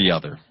one or the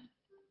other.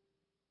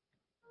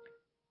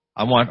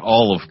 I want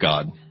all of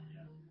God.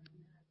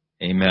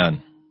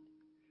 Amen.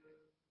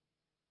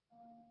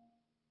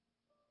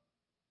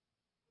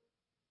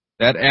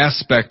 That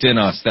aspect in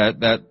us,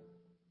 that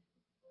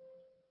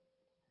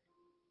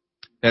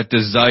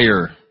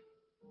desire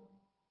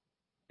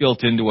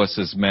built into us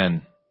as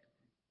men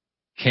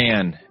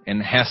can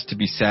and has to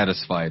be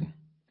satisfied.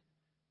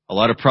 A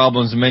lot of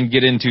problems men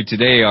get into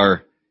today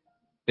are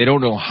they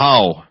don't know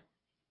how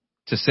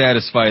to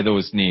satisfy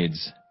those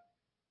needs.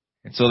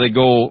 And so they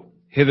go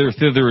hither,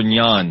 thither, and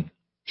yon,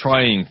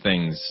 trying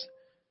things.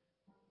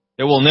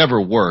 It will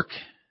never work,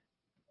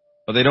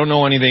 but they don't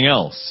know anything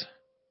else.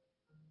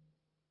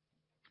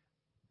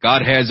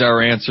 God has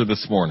our answer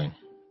this morning.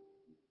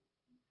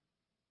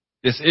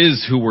 This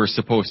is who we're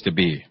supposed to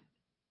be.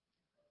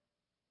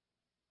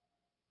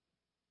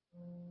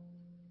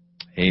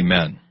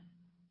 Amen.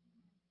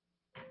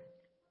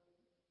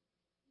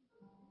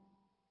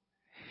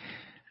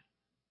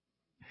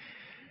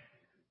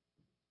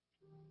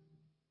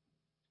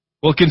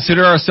 We'll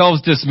consider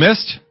ourselves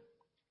dismissed.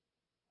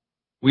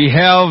 We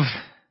have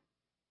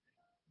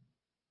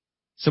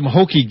some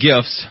hokey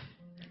gifts.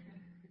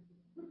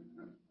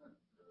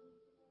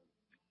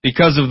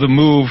 Because of the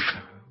move,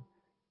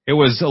 it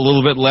was a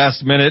little bit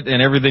last minute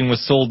and everything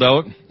was sold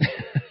out.